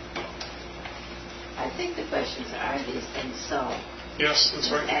 I think the questions are these things so. Yes, that's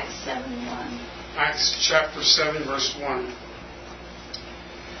right. Acts 7:1. Acts chapter 7, verse 1.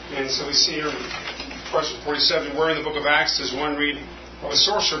 And so we see here in question 47, where in the book of Acts does one read of a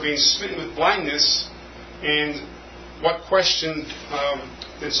sorcerer being smitten with blindness, and what question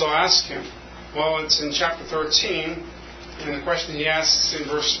did Saul ask him? Well, it's in chapter 13, and the question he asks in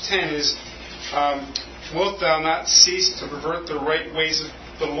verse 10 is, wilt thou not cease to pervert the right ways of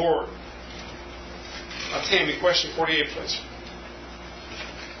the Lord? Tammy, question 48, please.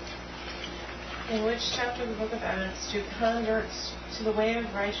 In which chapter of the book of Acts do converts to the way of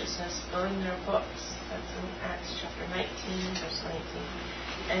righteousness burn their books? That's in Acts chapter 19, verse 19.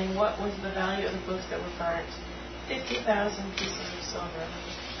 And what was the value of the books that were burnt? 50,000 pieces of silver.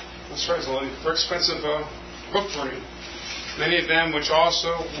 That's right, it's a very expensive book burning. Many of them which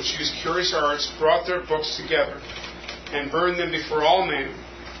used curious arts brought their books together and burned them before all men.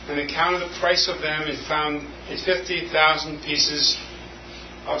 And they counted the price of them and found it 50,000 pieces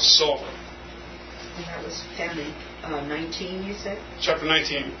of silver. And that was found in 19, you said? Chapter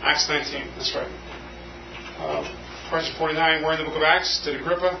 19, Acts 19, that's right. Question 49, where in the book of Acts did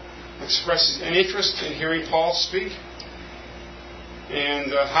Agrippa express an interest in hearing Paul speak?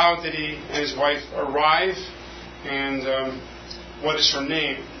 And how did he and his wife arrive? And what is her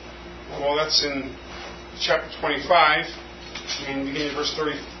name? Well, that's in chapter 25, and beginning in verse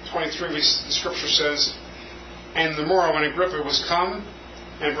 23, the scripture says, and the morrow when Agrippa was come,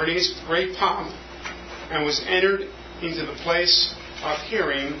 and Bernice with great pomp, and was entered into the place of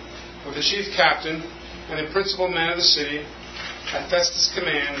hearing with the chief captain and the principal men of the city, at Festus'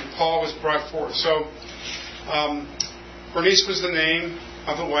 command, Paul was brought forth. So, Bernice was the name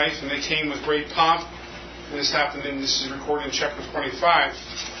of the wife, and they came with great pomp. And this happened, and this is recorded in chapter 25.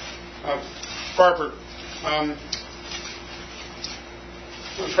 Barbara,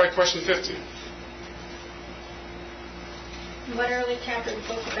 we'll try question 50. In what early chapter of the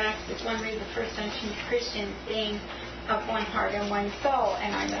book of Acts does one read the first mention of Christians being of one heart and one soul?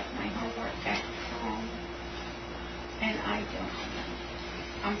 And I left my homework at home. And I don't know.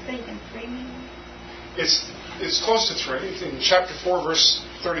 I'm thinking 3 million. It's close to 3. In chapter 4, verse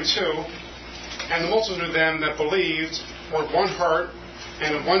 32, and the multitude of them that believed were of one heart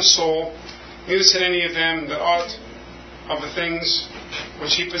and of one soul. Neither said any of them that aught of the things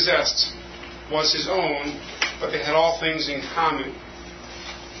which he possessed was his own, but they had all things in common.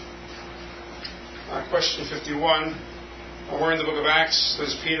 Question 51. Where in the book of Acts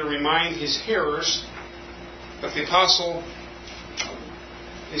does Peter remind his hearers that the apostle,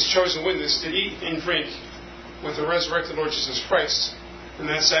 his chosen witness, did eat and drink with the resurrected Lord Jesus Christ? And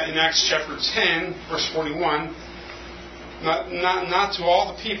that's in Acts chapter 10, verse 41. Not to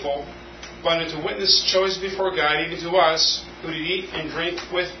all the people, but unto witness chosen before God, even to us, who did eat and drink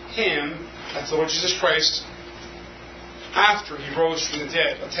with him, that's the Lord Jesus Christ, after he rose from the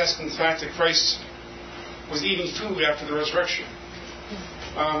dead, attesting the fact that Christ was eating food after the resurrection.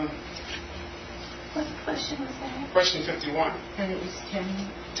 What question was that? Question 51. And it was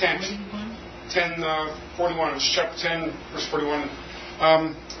 10. 41. It was chapter 10, verse 41.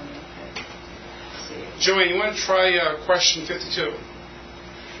 Joanne, you want to try question 52?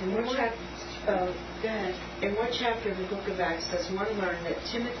 In what chapter of the book of Acts does one learn that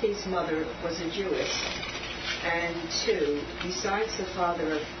Timothy's mother was a Jewess? And 2, besides the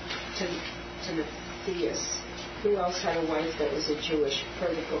father of Timotheus, who else had a wife that was a Jewish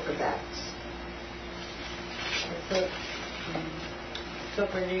per the book of Acts? I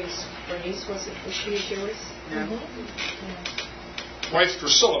thought Bernice was she a Jewess? No. Mm-hmm. Wife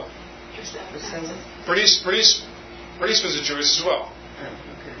Drusilla. Bernice was a Jewess as well.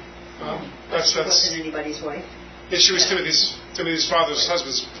 Oh, okay. That's wasn't anybody's wife? Yeah, she was Timothy's father's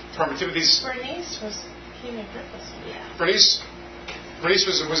husband's partner. Bernice was King Agrippa's. Yeah. Bernice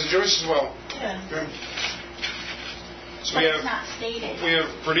was a Jewess as well. Yeah. Okay. So but it's not stated. We have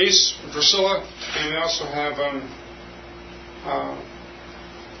Bernice, Drusilla, and we also have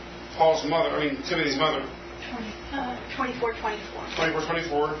Timothy's mother. 24.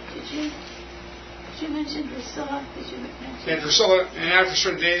 24. Did you mention Drusilla? Yeah, Drusilla, and after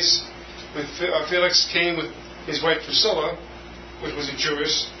certain days, when Felix came with his wife Drusilla, which was a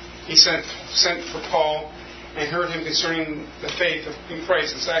Jewess, he sent for Paul and heard him concerning the faith in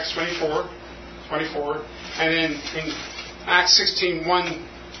Christ. It's Acts 24. And then in Acts 16:1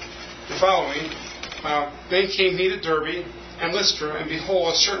 the following, then came he to Derbe and Lystra, and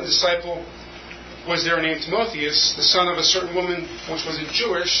behold, a certain disciple was there named Timotheus, the son of a certain woman which was a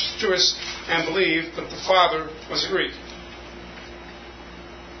Jewess, and believed, but the father was a Greek.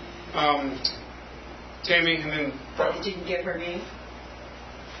 Tammy, and then... But it didn't give her name?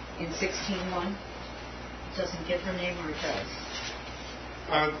 In 16:1? Doesn't give her name, or it does?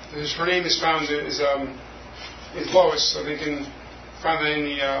 Her name is found is Lois, so they can find that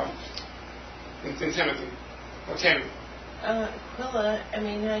in Timothy. Or Tammy. Aquila, I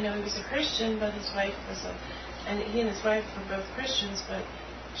know he was a Christian, but his wife was a And he and his wife were both Christians, but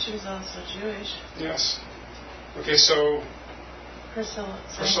she was also Jewish. Yes. Okay, so Priscilla.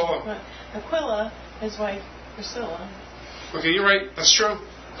 Aquila, his wife, Priscilla. Okay, you're right. That's true.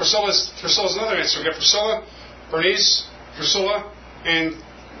 Priscilla's another answer. We got Priscilla, Bernice, Priscilla, and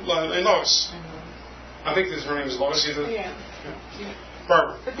Lois. Mm-hmm. I think her name is Lois either. Yeah.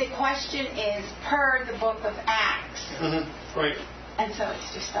 Barbara. But the question is per the book of Acts. Mm-hmm. Right. And so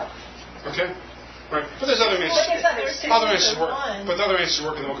it's just stuff. Okay. Right. But there's other answers. Other answers work. But the other answers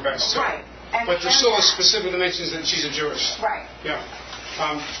work in the book of Acts too. Right. And but Priscilla specifically mentions that she's a Jewish. Right. Yeah.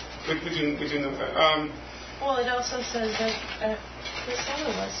 We do know that. Well, it also says that Priscilla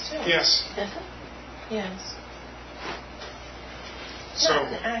was too. Yes. Yes. So, not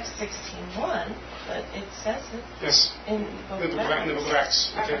in Acts 16:1, but it says it. Yes. In the book of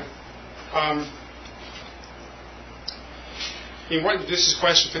Acts. Okay. This is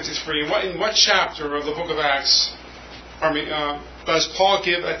question 53. In what chapter of the book of Acts does Paul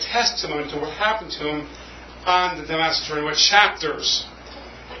give a testimony to what happened to him on the Damascus journey? What chapters?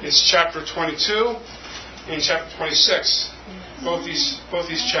 It's chapter 22 and chapter 26. Both these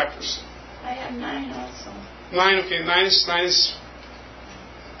chapters. I have 9 also. 9. Okay. 9 is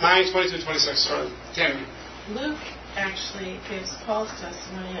 9, 22, and 26. Sorry. 10. Luke actually gives Paul's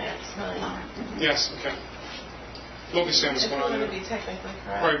testimony in Acts 9. Yes. Okay. Luke is saying what's going on there. To be technically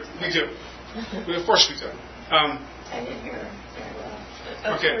correct. Right. We do. Of course we do. I didn't hear very well.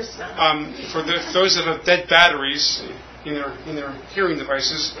 Okay. Of course not. For those that have dead batteries in their hearing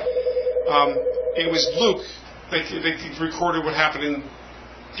devices, it was Luke that recorded what happened and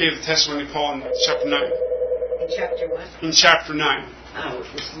gave the testimony to Paul in chapter 9. In chapter what? In chapter 9. Oh,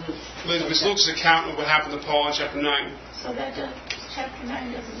 it was Luke. It was Luke's account of what happened to Paul in chapter 9. So chapter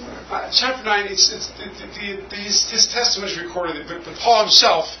 9 doesn't work. Chapter 9, his testimony is recorded, but Paul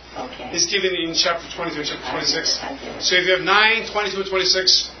himself is given in chapter 22 and chapter 26. So if you have 9, 22, and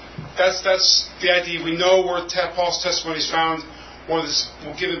 26, that's the idea. We know where Paul's testimony is found, whether it's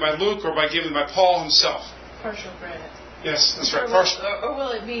given by Luke or given by Paul himself. Partial credit. Yes, that's right. Or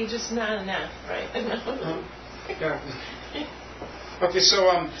will it be just not enough, right? Yeah. Okay, so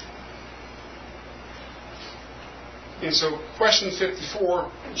and so question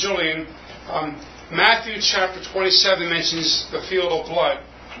 54, Julian, Matthew chapter 27 mentions the field of blood.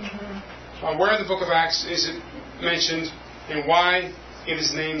 Mm-hmm. Where in the book of Acts is it mentioned, and why it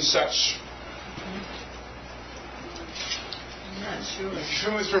is named such? I'm not sure. If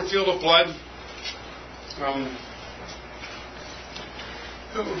you're familiar with the field of blood,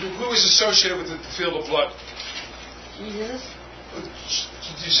 who is associated with the field of blood? Jesus.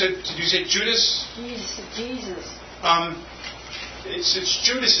 Did you say Judas? Jesus. It's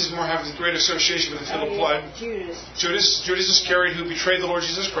Judas is more having a great association with the field of blood. Judas Iscariot, who betrayed the Lord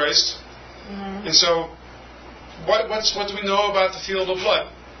Jesus Christ. Mm-hmm. And so, what do we know about the field of blood?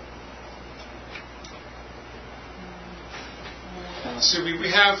 So we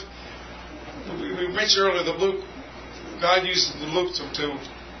mentioned earlier that Luke, God used Luke to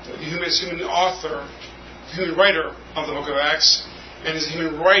human author, human writer of the book of Acts, and is a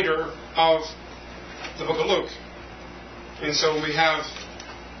human writer of the book of Luke. And so we have,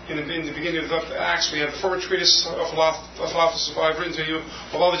 in the beginning of the book of Acts, we have the former treatise of Philosophy I've written to you,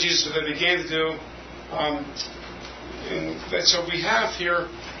 of all the Jesus that they began to do. And so we have here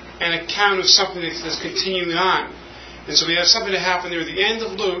an account of something that's continuing on. And so we have something that happened near the end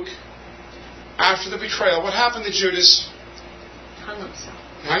of Luke, after the betrayal. What happened to Judas? Hung himself.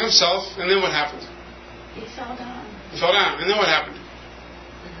 He hung himself, and then what happened? He fell down. He fell down, and then what happened?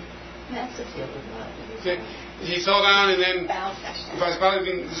 That's the field of blood. Okay. He fell down, and then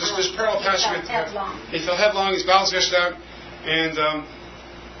this parallel passage. He fell headlong. His bowels gushed out, and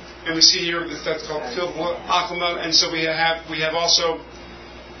we see here that's called the field of blood, akama. And so we have also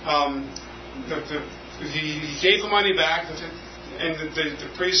he gave the money back, and the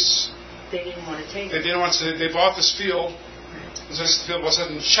priests. They didn't want to take it. They didn't want to. They bought this field. And so this field was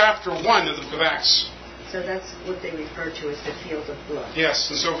in chapter 1 of the book of Acts. So that's what they refer to as the field of blood. Yes.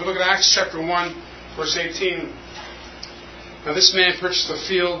 And so if we look at Acts chapter 1, verse 18. Now this man purchased the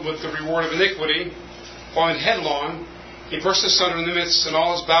field with the reward of iniquity. Falling headlong, he burst asunder in the midst, and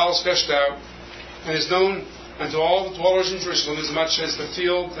all his bowels gushed out, and is known unto all the dwellers in Jerusalem, as much as the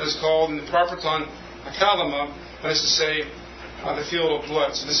field that is called in the proper tongue Akalama, that is to say, the field of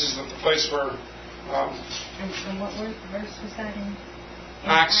blood. So this is the place where... and what verse was that in?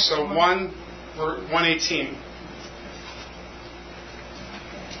 Acts 1:18.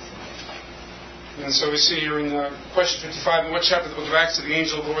 And so we see here in question 55, in what chapter of the book of Acts did the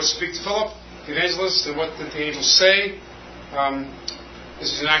angel of the Lord speak to Philip, the evangelist, and what did the angel say?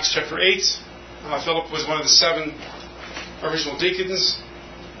 This is in Acts chapter 8. Philip was one of the 7 original deacons.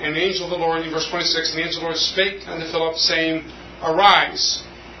 And the angel of the Lord, in verse 26, and the angel of the Lord spake unto Philip, saying, Arise,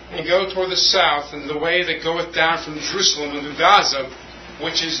 and go toward the south, and the way that goeth down from Jerusalem unto Gaza,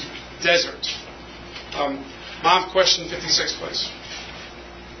 which is desert. Mom, question 56, please.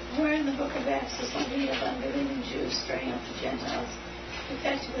 Where in the book of Acts does one read of unbelieving Jews stirring up the Gentiles,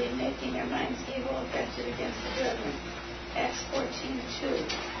 effectively making their minds evil, affected against the brethren? Acts 14:2.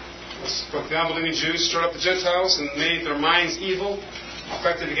 But the unbelieving Jews stirred up the Gentiles and made their minds evil,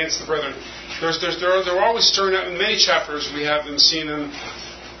 affected against the brethren. They're always stirring up. In many chapters, we have them seeing them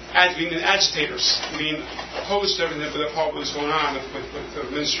being agitators, being opposed to everything that Paul was going on with the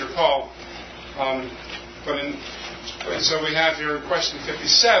ministry of Paul. So we have here question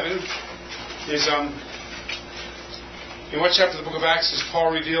 57 is in what chapter of the book of Acts does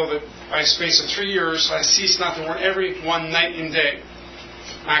Paul reveal that by a space of 3 years I cease not to warn every one night and day?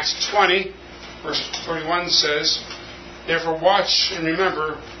 Acts 20, verse 31 says, Therefore watch and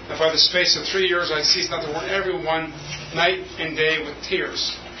remember that by the space of 3 years I cease not to warn every one night and day with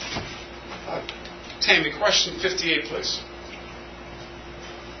tears. Tammy, question 58, please.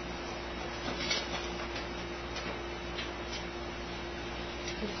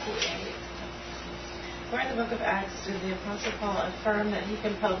 Where in the book of Acts did the Apostle Paul affirm that he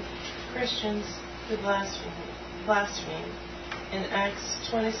compelled Christians to blaspheme? In Acts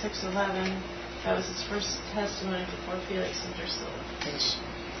 26:11, that was his first testimony before Felix and Drusilla. Yes.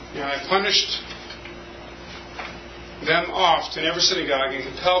 I punished them oft in every synagogue and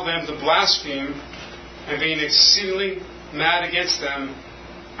compelled them to blaspheme, and being exceedingly mad against them,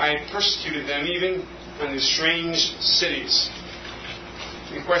 I persecuted them even in the strange cities.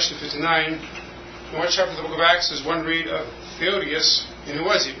 In question 59, in what chapter of the book of Acts does one read of Theodius, and who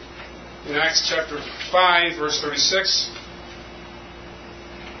was he? In Acts chapter 5, verse 36,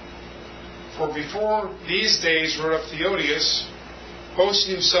 For before these days rode up Theodius,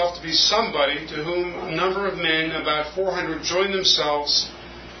 boasting himself to be somebody, to whom a number of men, about 400, joined themselves,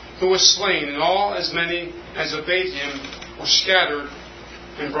 who was slain, and all as many as obeyed him were scattered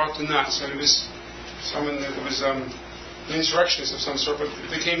and brought to naught. So it was an insurrectionist of some sort, but it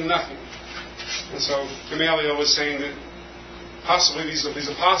became nothing. And so Gamaliel was saying that possibly these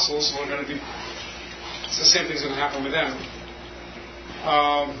apostles were going to be, it's the same thing's going to happen with them.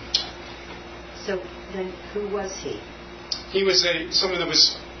 So then, who was he? He was someone that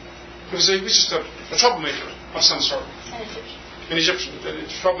was just a troublemaker of some sort. An Egyptian. A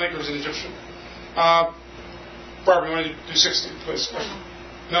troublemaker was an Egyptian. Barbara, you want to do 60, please?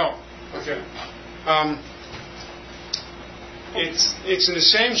 No. Okay. It's in the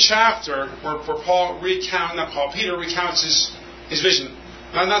same chapter where Peter recounts his vision.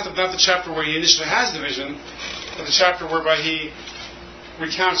 Not the chapter where he initially has the vision, but the chapter whereby he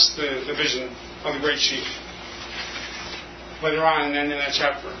recounts the vision of the great sheep. Later on in that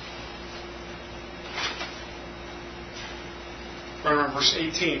chapter. Right around verse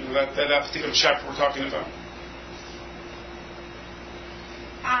 18, that particular chapter we're talking about.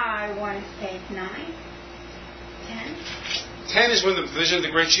 I want to say 9, 10. 10 is when the vision of the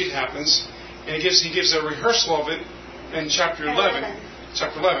great sheet happens, and he gives a rehearsal of it in chapter 11.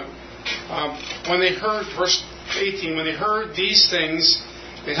 Chapter 11. When they heard, verse 18, when they heard these things,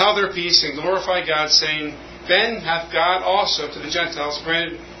 they held their peace and glorified God, saying, Then hath God also to the Gentiles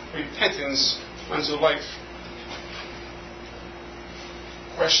granted repentance unto life.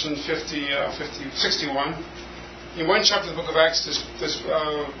 Question 61. In one chapter of the book of Acts, there's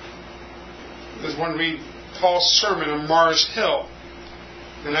one read Paul's sermon on Mars Hill,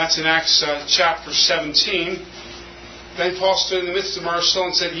 and that's in Acts chapter 17. Then Paul stood in the midst of Mars Hill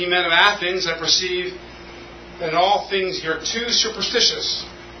and said, Ye men of Athens, I perceive that in all things ye are too superstitious.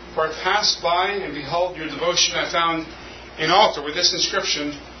 For I passed by, and behold your devotion, I found an altar with this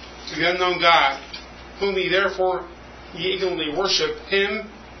inscription, To the unknown God, whom ye therefore ye eagerly worship, him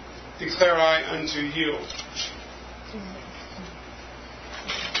declare I unto you.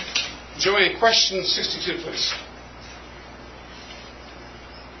 Joanne, question 62, please.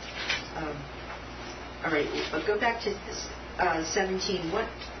 All right, go back to 17. What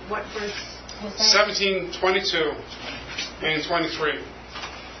verse was that? 17, 22, and 23.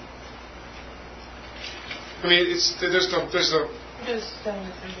 I mean, it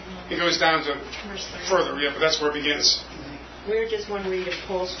goes down to further, yeah, but that's where it begins. Where does one read of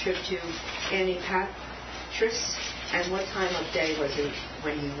Paul's trip to Antipatris, and what time of day was it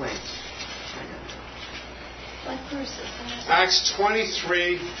when he went? What verse is that? Acts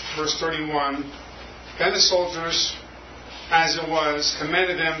 23, verse 31. Then the soldiers, as it was,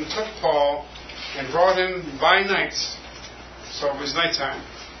 commended them, took Paul, and brought him by night. So it was nighttime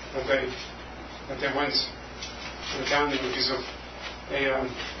that they that they went down there because of a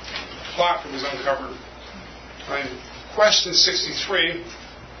plot that was uncovered. Right. Question 63.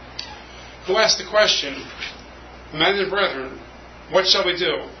 Who asked the question, men and brethren, what shall we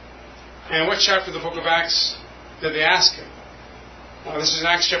do? And what chapter of the book of Acts did they ask him? This is in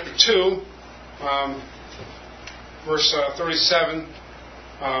Acts chapter 2, verse 37.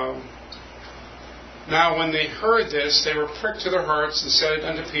 Now when they heard this, they were pricked to their hearts and said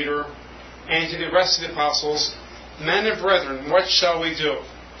unto Peter and to the rest of the apostles, men and brethren, what shall we do?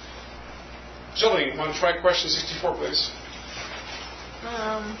 Jillian, want to try question 64, please?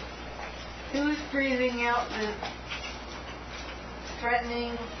 He was breathing out and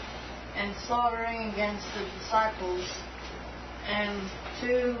threatening and slaughtering against the disciples. And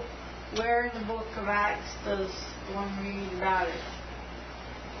 2, where in the book of Acts does one read about it?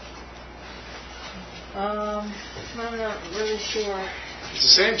 I'm not really sure. It's the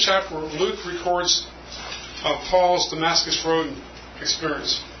same chapter where Luke records of Paul's Damascus Road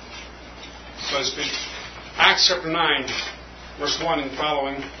experience, so to speak. Acts chapter 9, verse 1 and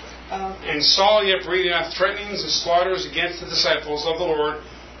following. And Saul, yet breathing out threatenings and slaughters against the disciples of the Lord,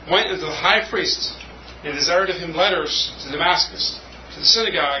 went unto the high priest and desired of him letters to Damascus, to the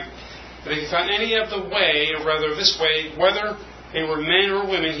synagogue, that if he found any of the way, or rather this way, whether they were men or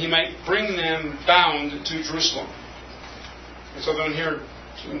women, he might bring them bound to Jerusalem. And so then here,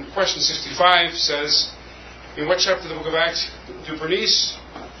 in question 65 says, in what chapter of the book of Acts do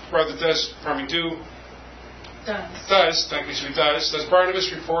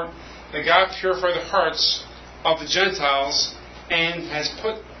Barnabas report that God purified the hearts of the Gentiles and has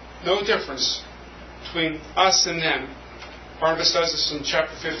put no difference between us and them? Barnabas does this in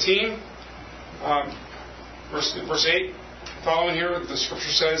chapter 15, verse 8. Following here, the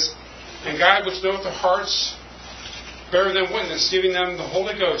scripture says, and God which knoweth the hearts bear them witness, giving them the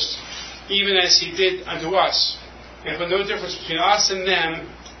Holy Ghost, even as he did unto us, and put no difference between us and them,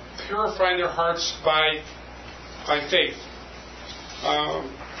 purifying their hearts by faith.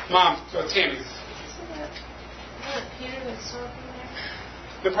 Tammy. Isn't that Peter that's talking there?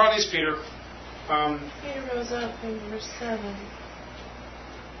 The probably is Peter. Peter rose up in verse 7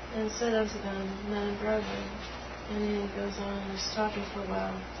 and said unto them, men and brethren. And then he goes on and is talking for a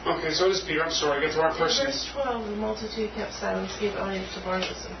while. Okay, so it is Peter. I'm sorry, I got the wrong person. In verse 12, the multitude kept silence, gave audience to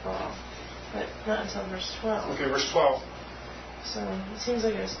Barnabas and Paul. But not until verse 12. Okay, verse 12. So it seems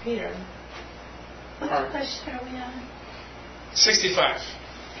like it was Peter. What question are we on? 65.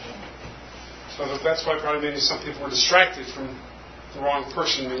 So that's why probably maybe some people were distracted from the wrong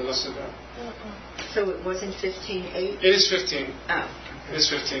person being listed there. So it wasn't 15:8? It is 15. Oh. It is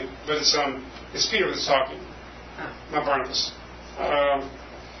 15. But it's Peter that's talking, not Barnabas.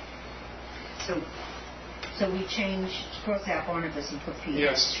 So we cross out Barnabas and put Peter.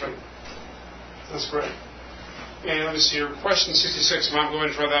 Yes, that's right. That's correct. And let me see here. Question 66. Mom, go ahead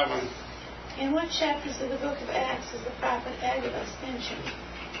and try that one. In what chapters of the book of Acts is the prophet Agabus mentioned?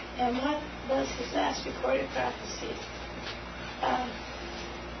 And what was his last recorded prophecy? I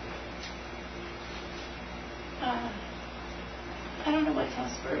don't know what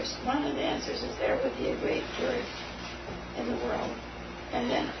comes first. One of the answers is there would be a great word in the world. And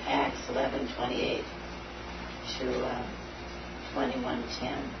then Acts 11:28 to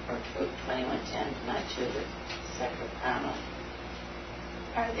 21:10, or 21:10, not to the separate comma.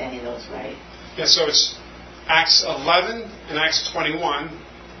 Are any of those right? Yeah, so it's Acts 11 and Acts 21.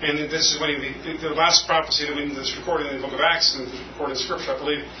 And this is when the last prophecy that's recorded in the book of Acts and recorded in Scripture, I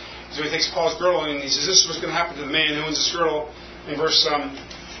believe, is when he takes Paul's girdle and he says, this is what's going to happen to the man who owns this girdle in verse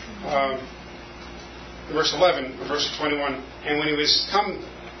 11, verse 21. And when he was come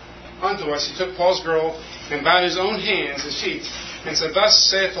unto us, he took Paul's girdle and bound his own hands and feet and said, thus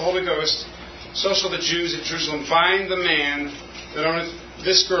saith the Holy Ghost, so shall the Jews at Jerusalem bind the man that owneth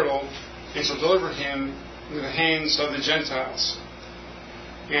this girdle and shall deliver him into the hands of the Gentiles.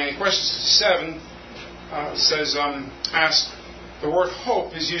 And in question 67, says, asked, the word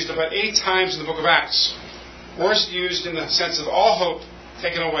hope is used about 8 times in the book of Acts. Or is it used in the sense of all hope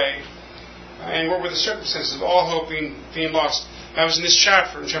taken away? And what were the circumstances of all hope being lost? That was in this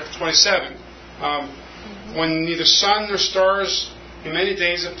chapter, in chapter 27. When neither sun nor stars in many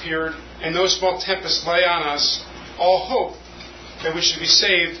days appeared, and no small tempest lay on us, all hope that we should be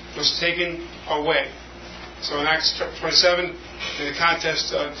saved was taken away. So in Acts chapter 27, in the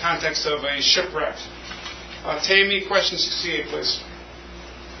context of a shipwreck. Tammy, question 68, please.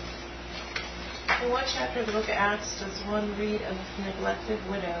 In what chapter of the book of Acts does one read of neglected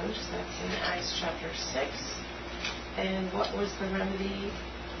widows? That's in Acts chapter 6. And what was the remedy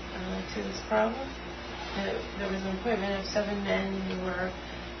to this problem? There was an appointment of 7 men who were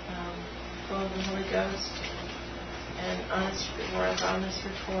full of the Holy Ghost, and were of honest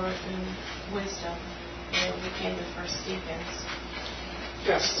report and wisdom. And we became the first deacons.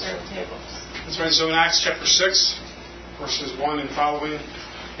 Yes. Serve tables. That's right. So in Acts chapter 6, verses 1 and following,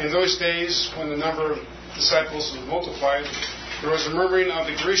 in those days when the number of disciples was multiplied, there was a murmuring of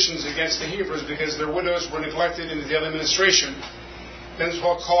the Grecians against the Hebrews because their widows were neglected in the daily ministration. Then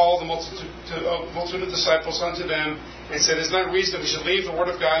Paul called the multitude of disciples unto them and said, It is not reason that we should leave the word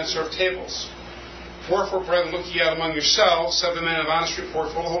of God and serve tables. Wherefore, brethren, look ye out among yourselves 7 men of honest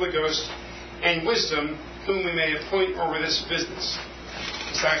report, full of the Holy Ghost and wisdom, whom we may appoint over this business.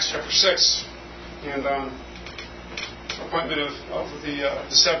 It's Acts chapter 6, and appointment of the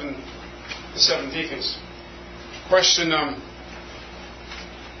seven deacons. Question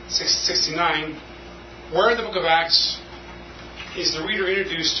 69. Where in the book of Acts is the reader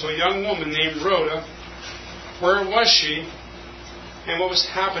introduced to a young woman named Rhoda? Where was she, and what was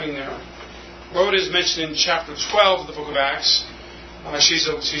happening there? Rhoda is mentioned in chapter 12 of the book of Acts. She's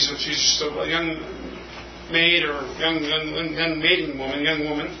just a young maid or young maiden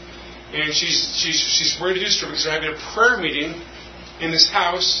woman, and she's introduced to her because they're having a prayer meeting in this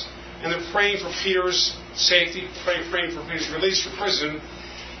house, and they're praying for Peter's safety, praying for Peter's release from prison,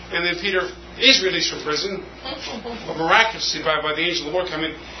 and then Peter is released from prison, miraculously by the angel of the Lord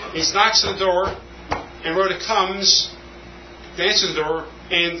coming. He knocks at the door, and Rhoda comes, answers the door,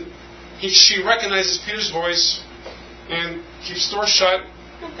 and she recognizes Peter's voice and keeps the door shut,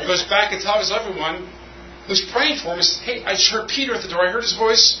 and goes back and tells everyone who's praying for him, Hey, I just heard Peter at the door. I heard his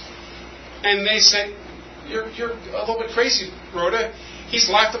voice. And they said, You're a little bit crazy, Rhoda. He's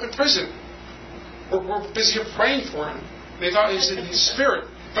locked up in prison. We're busy here praying for him. They thought it was his spirit.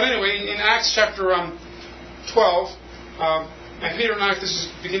 But anyway, in Acts chapter 12, and Peter knocked, this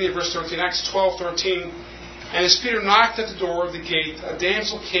is beginning of verse 13, Acts 12:13, and as Peter knocked at the door of the gate, a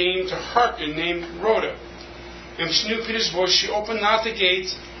damsel came to hearken named Rhoda. And when she knew Peter's voice, she opened not the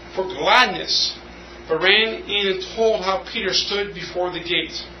gate for gladness, but ran in and told how Peter stood before the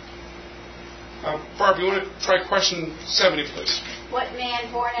gate. Barbara, you want to try question 70, please? What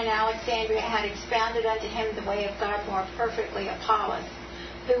man born in Alexandria had expounded unto him the way of God more perfectly? Apollos.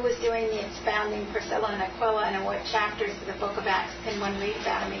 Who was doing the expounding? Priscilla and Aquila. And in what chapters of the book of Acts can one read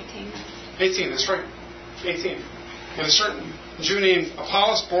about him? 18? 18, that's right. 18. And a certain Jew named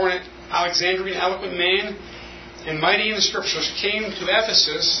Apollos, born at Alexandria, an eloquent man and mighty in the Scriptures, came to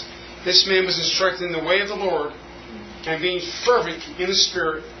Ephesus. This man was instructed in the way of the Lord, and being fervent in the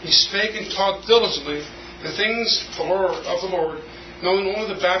Spirit, he spake and taught diligently the things of the Lord, knowing only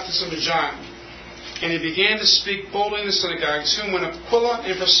the baptism of John. And he began to speak boldly in the synagogues, whom when Aquila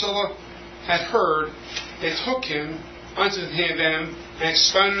and Priscilla had heard, they took him unto them and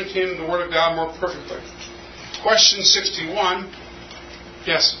expounded unto him the word of God more perfectly. Question 61.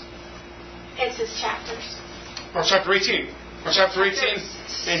 Yes? It's his chapters. Or chapter 18. Or chapter 18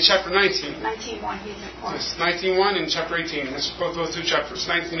 and chapter 19. 19:1, he's in court. Yes, 19:1 and chapter 18. That's both those two chapters,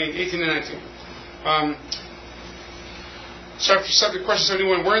 18 and 19. Subject question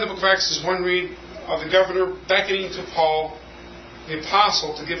 71. Where in the book of Acts does one read of the governor beckoning to Paul, the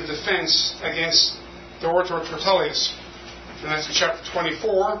apostle, to give a defense against the orator Tertullius? And that's in chapter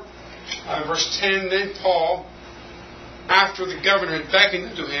 24, verse 10. Then Paul, after the governor had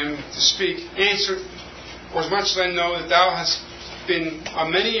beckoned to him to speak, answered, For as much as I know that thou hast been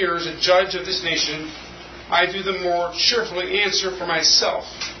many years a judge of this nation, I do the more cheerfully answer for myself.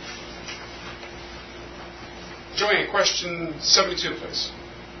 Joanne, question 72, please.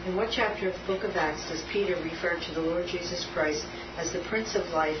 In what chapter of the book of Acts does Peter refer to the Lord Jesus Christ as the Prince of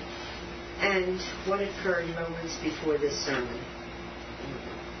Life, and what occurred moments before this sermon?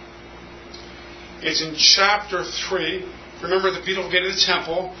 It's in chapter 3. Remember the beautiful gate of the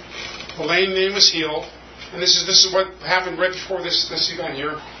temple. The lame man was healed. And this is what happened right before this event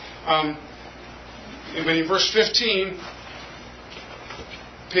here. But in verse 15,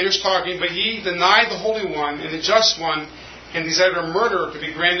 Peter's talking, But ye denied the Holy One and the Just One, and desired a murder to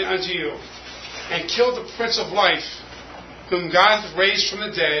be granted unto you, and killed the Prince of Life, whom God hath raised from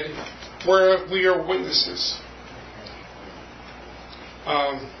the dead, whereof we are witnesses.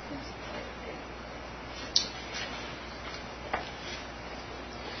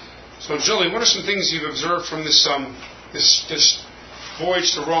 So, Julie, what are some things you've observed from this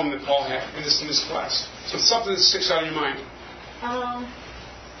voyage to Rome that Paul had in this class? So, it's something that sticks out in your mind.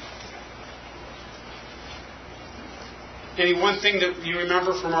 Any one thing that you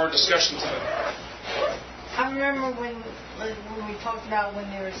remember from our discussion today? I remember when we talked about when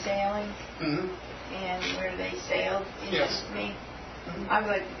they were sailing and where they sailed. Yes. Me. I would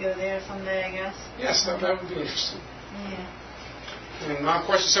like to go there someday, I guess. Yes, that would be interesting. Yeah. And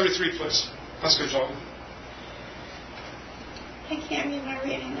question 73, please. That's good, Joel. I can't read my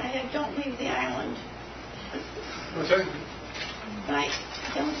reading. I don't leave the island. Okay. But I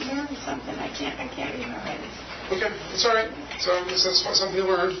don't learn something. I can't read my writing. Okay, it's all right. So that's something you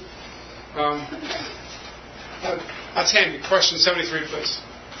learned. That's handy. Question 73, please.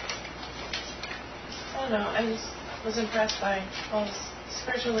 I don't know. I just was impressed by Paul's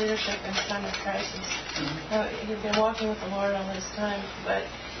spiritual leadership in time of crisis. He'd been walking with the Lord all this time, but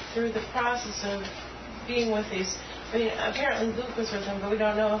through the process of being with these, apparently Luke was with him, but we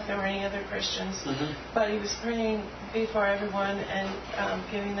don't know if there were any other Christians. But he was praying before everyone and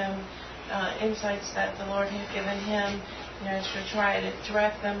giving them insights that the Lord had given him, to try to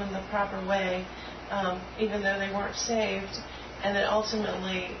direct them in the proper way, even though they weren't saved. And that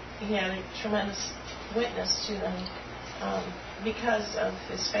ultimately he had a tremendous witness to them because of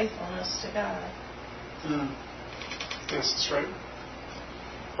his faithfulness to God. Yes, that's right.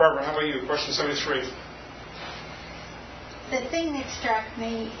 Barbara, how about you? Question 73. The thing that struck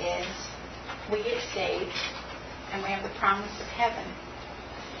me is we get saved and we have the promise of heaven.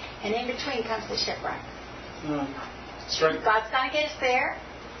 And in between comes the shipwreck. That's right. God's going to get us there.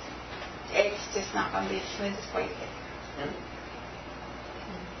 It's just not going to be the smoothest way to get there. Right.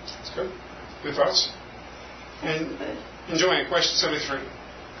 That's good. Good thoughts? And enjoying question 73.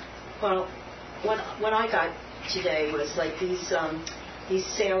 Well, what I got today was like these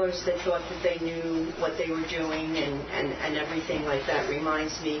sailors that thought that they knew what they were doing and everything like that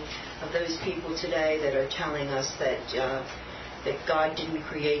reminds me of those people today that are telling us that God didn't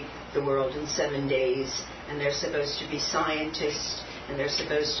create the world in 7 days, and they're supposed to be scientists, and they're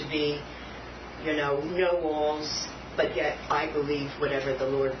supposed to be, know-alls, but yet I believe whatever the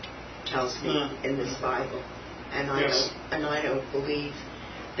Lord tells me in this Bible. And I don't believe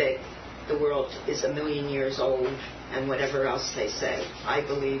that the world is 1,000,000 years old and whatever else they say. I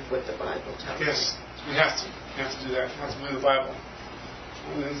believe what the Bible tells me. Yes, we have to. We have to do that. We have to believe the Bible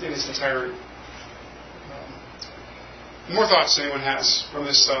in its entirety. More thoughts anyone has from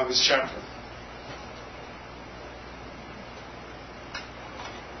this chapter?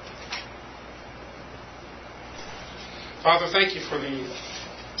 Father, thank you for the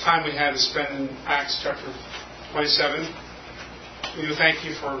time we had to spend in Acts chapter 27. We do thank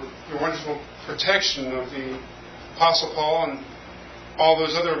you for your wonderful protection of the Apostle Paul and all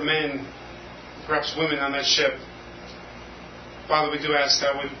those other men, perhaps women on that ship. Father, we do ask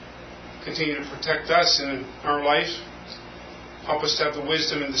that would continue to protect us in our life. Help us to have the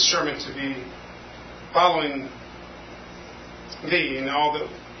wisdom and discernment to be following Thee in all that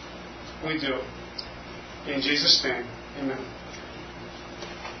we do. In Jesus' name, amen.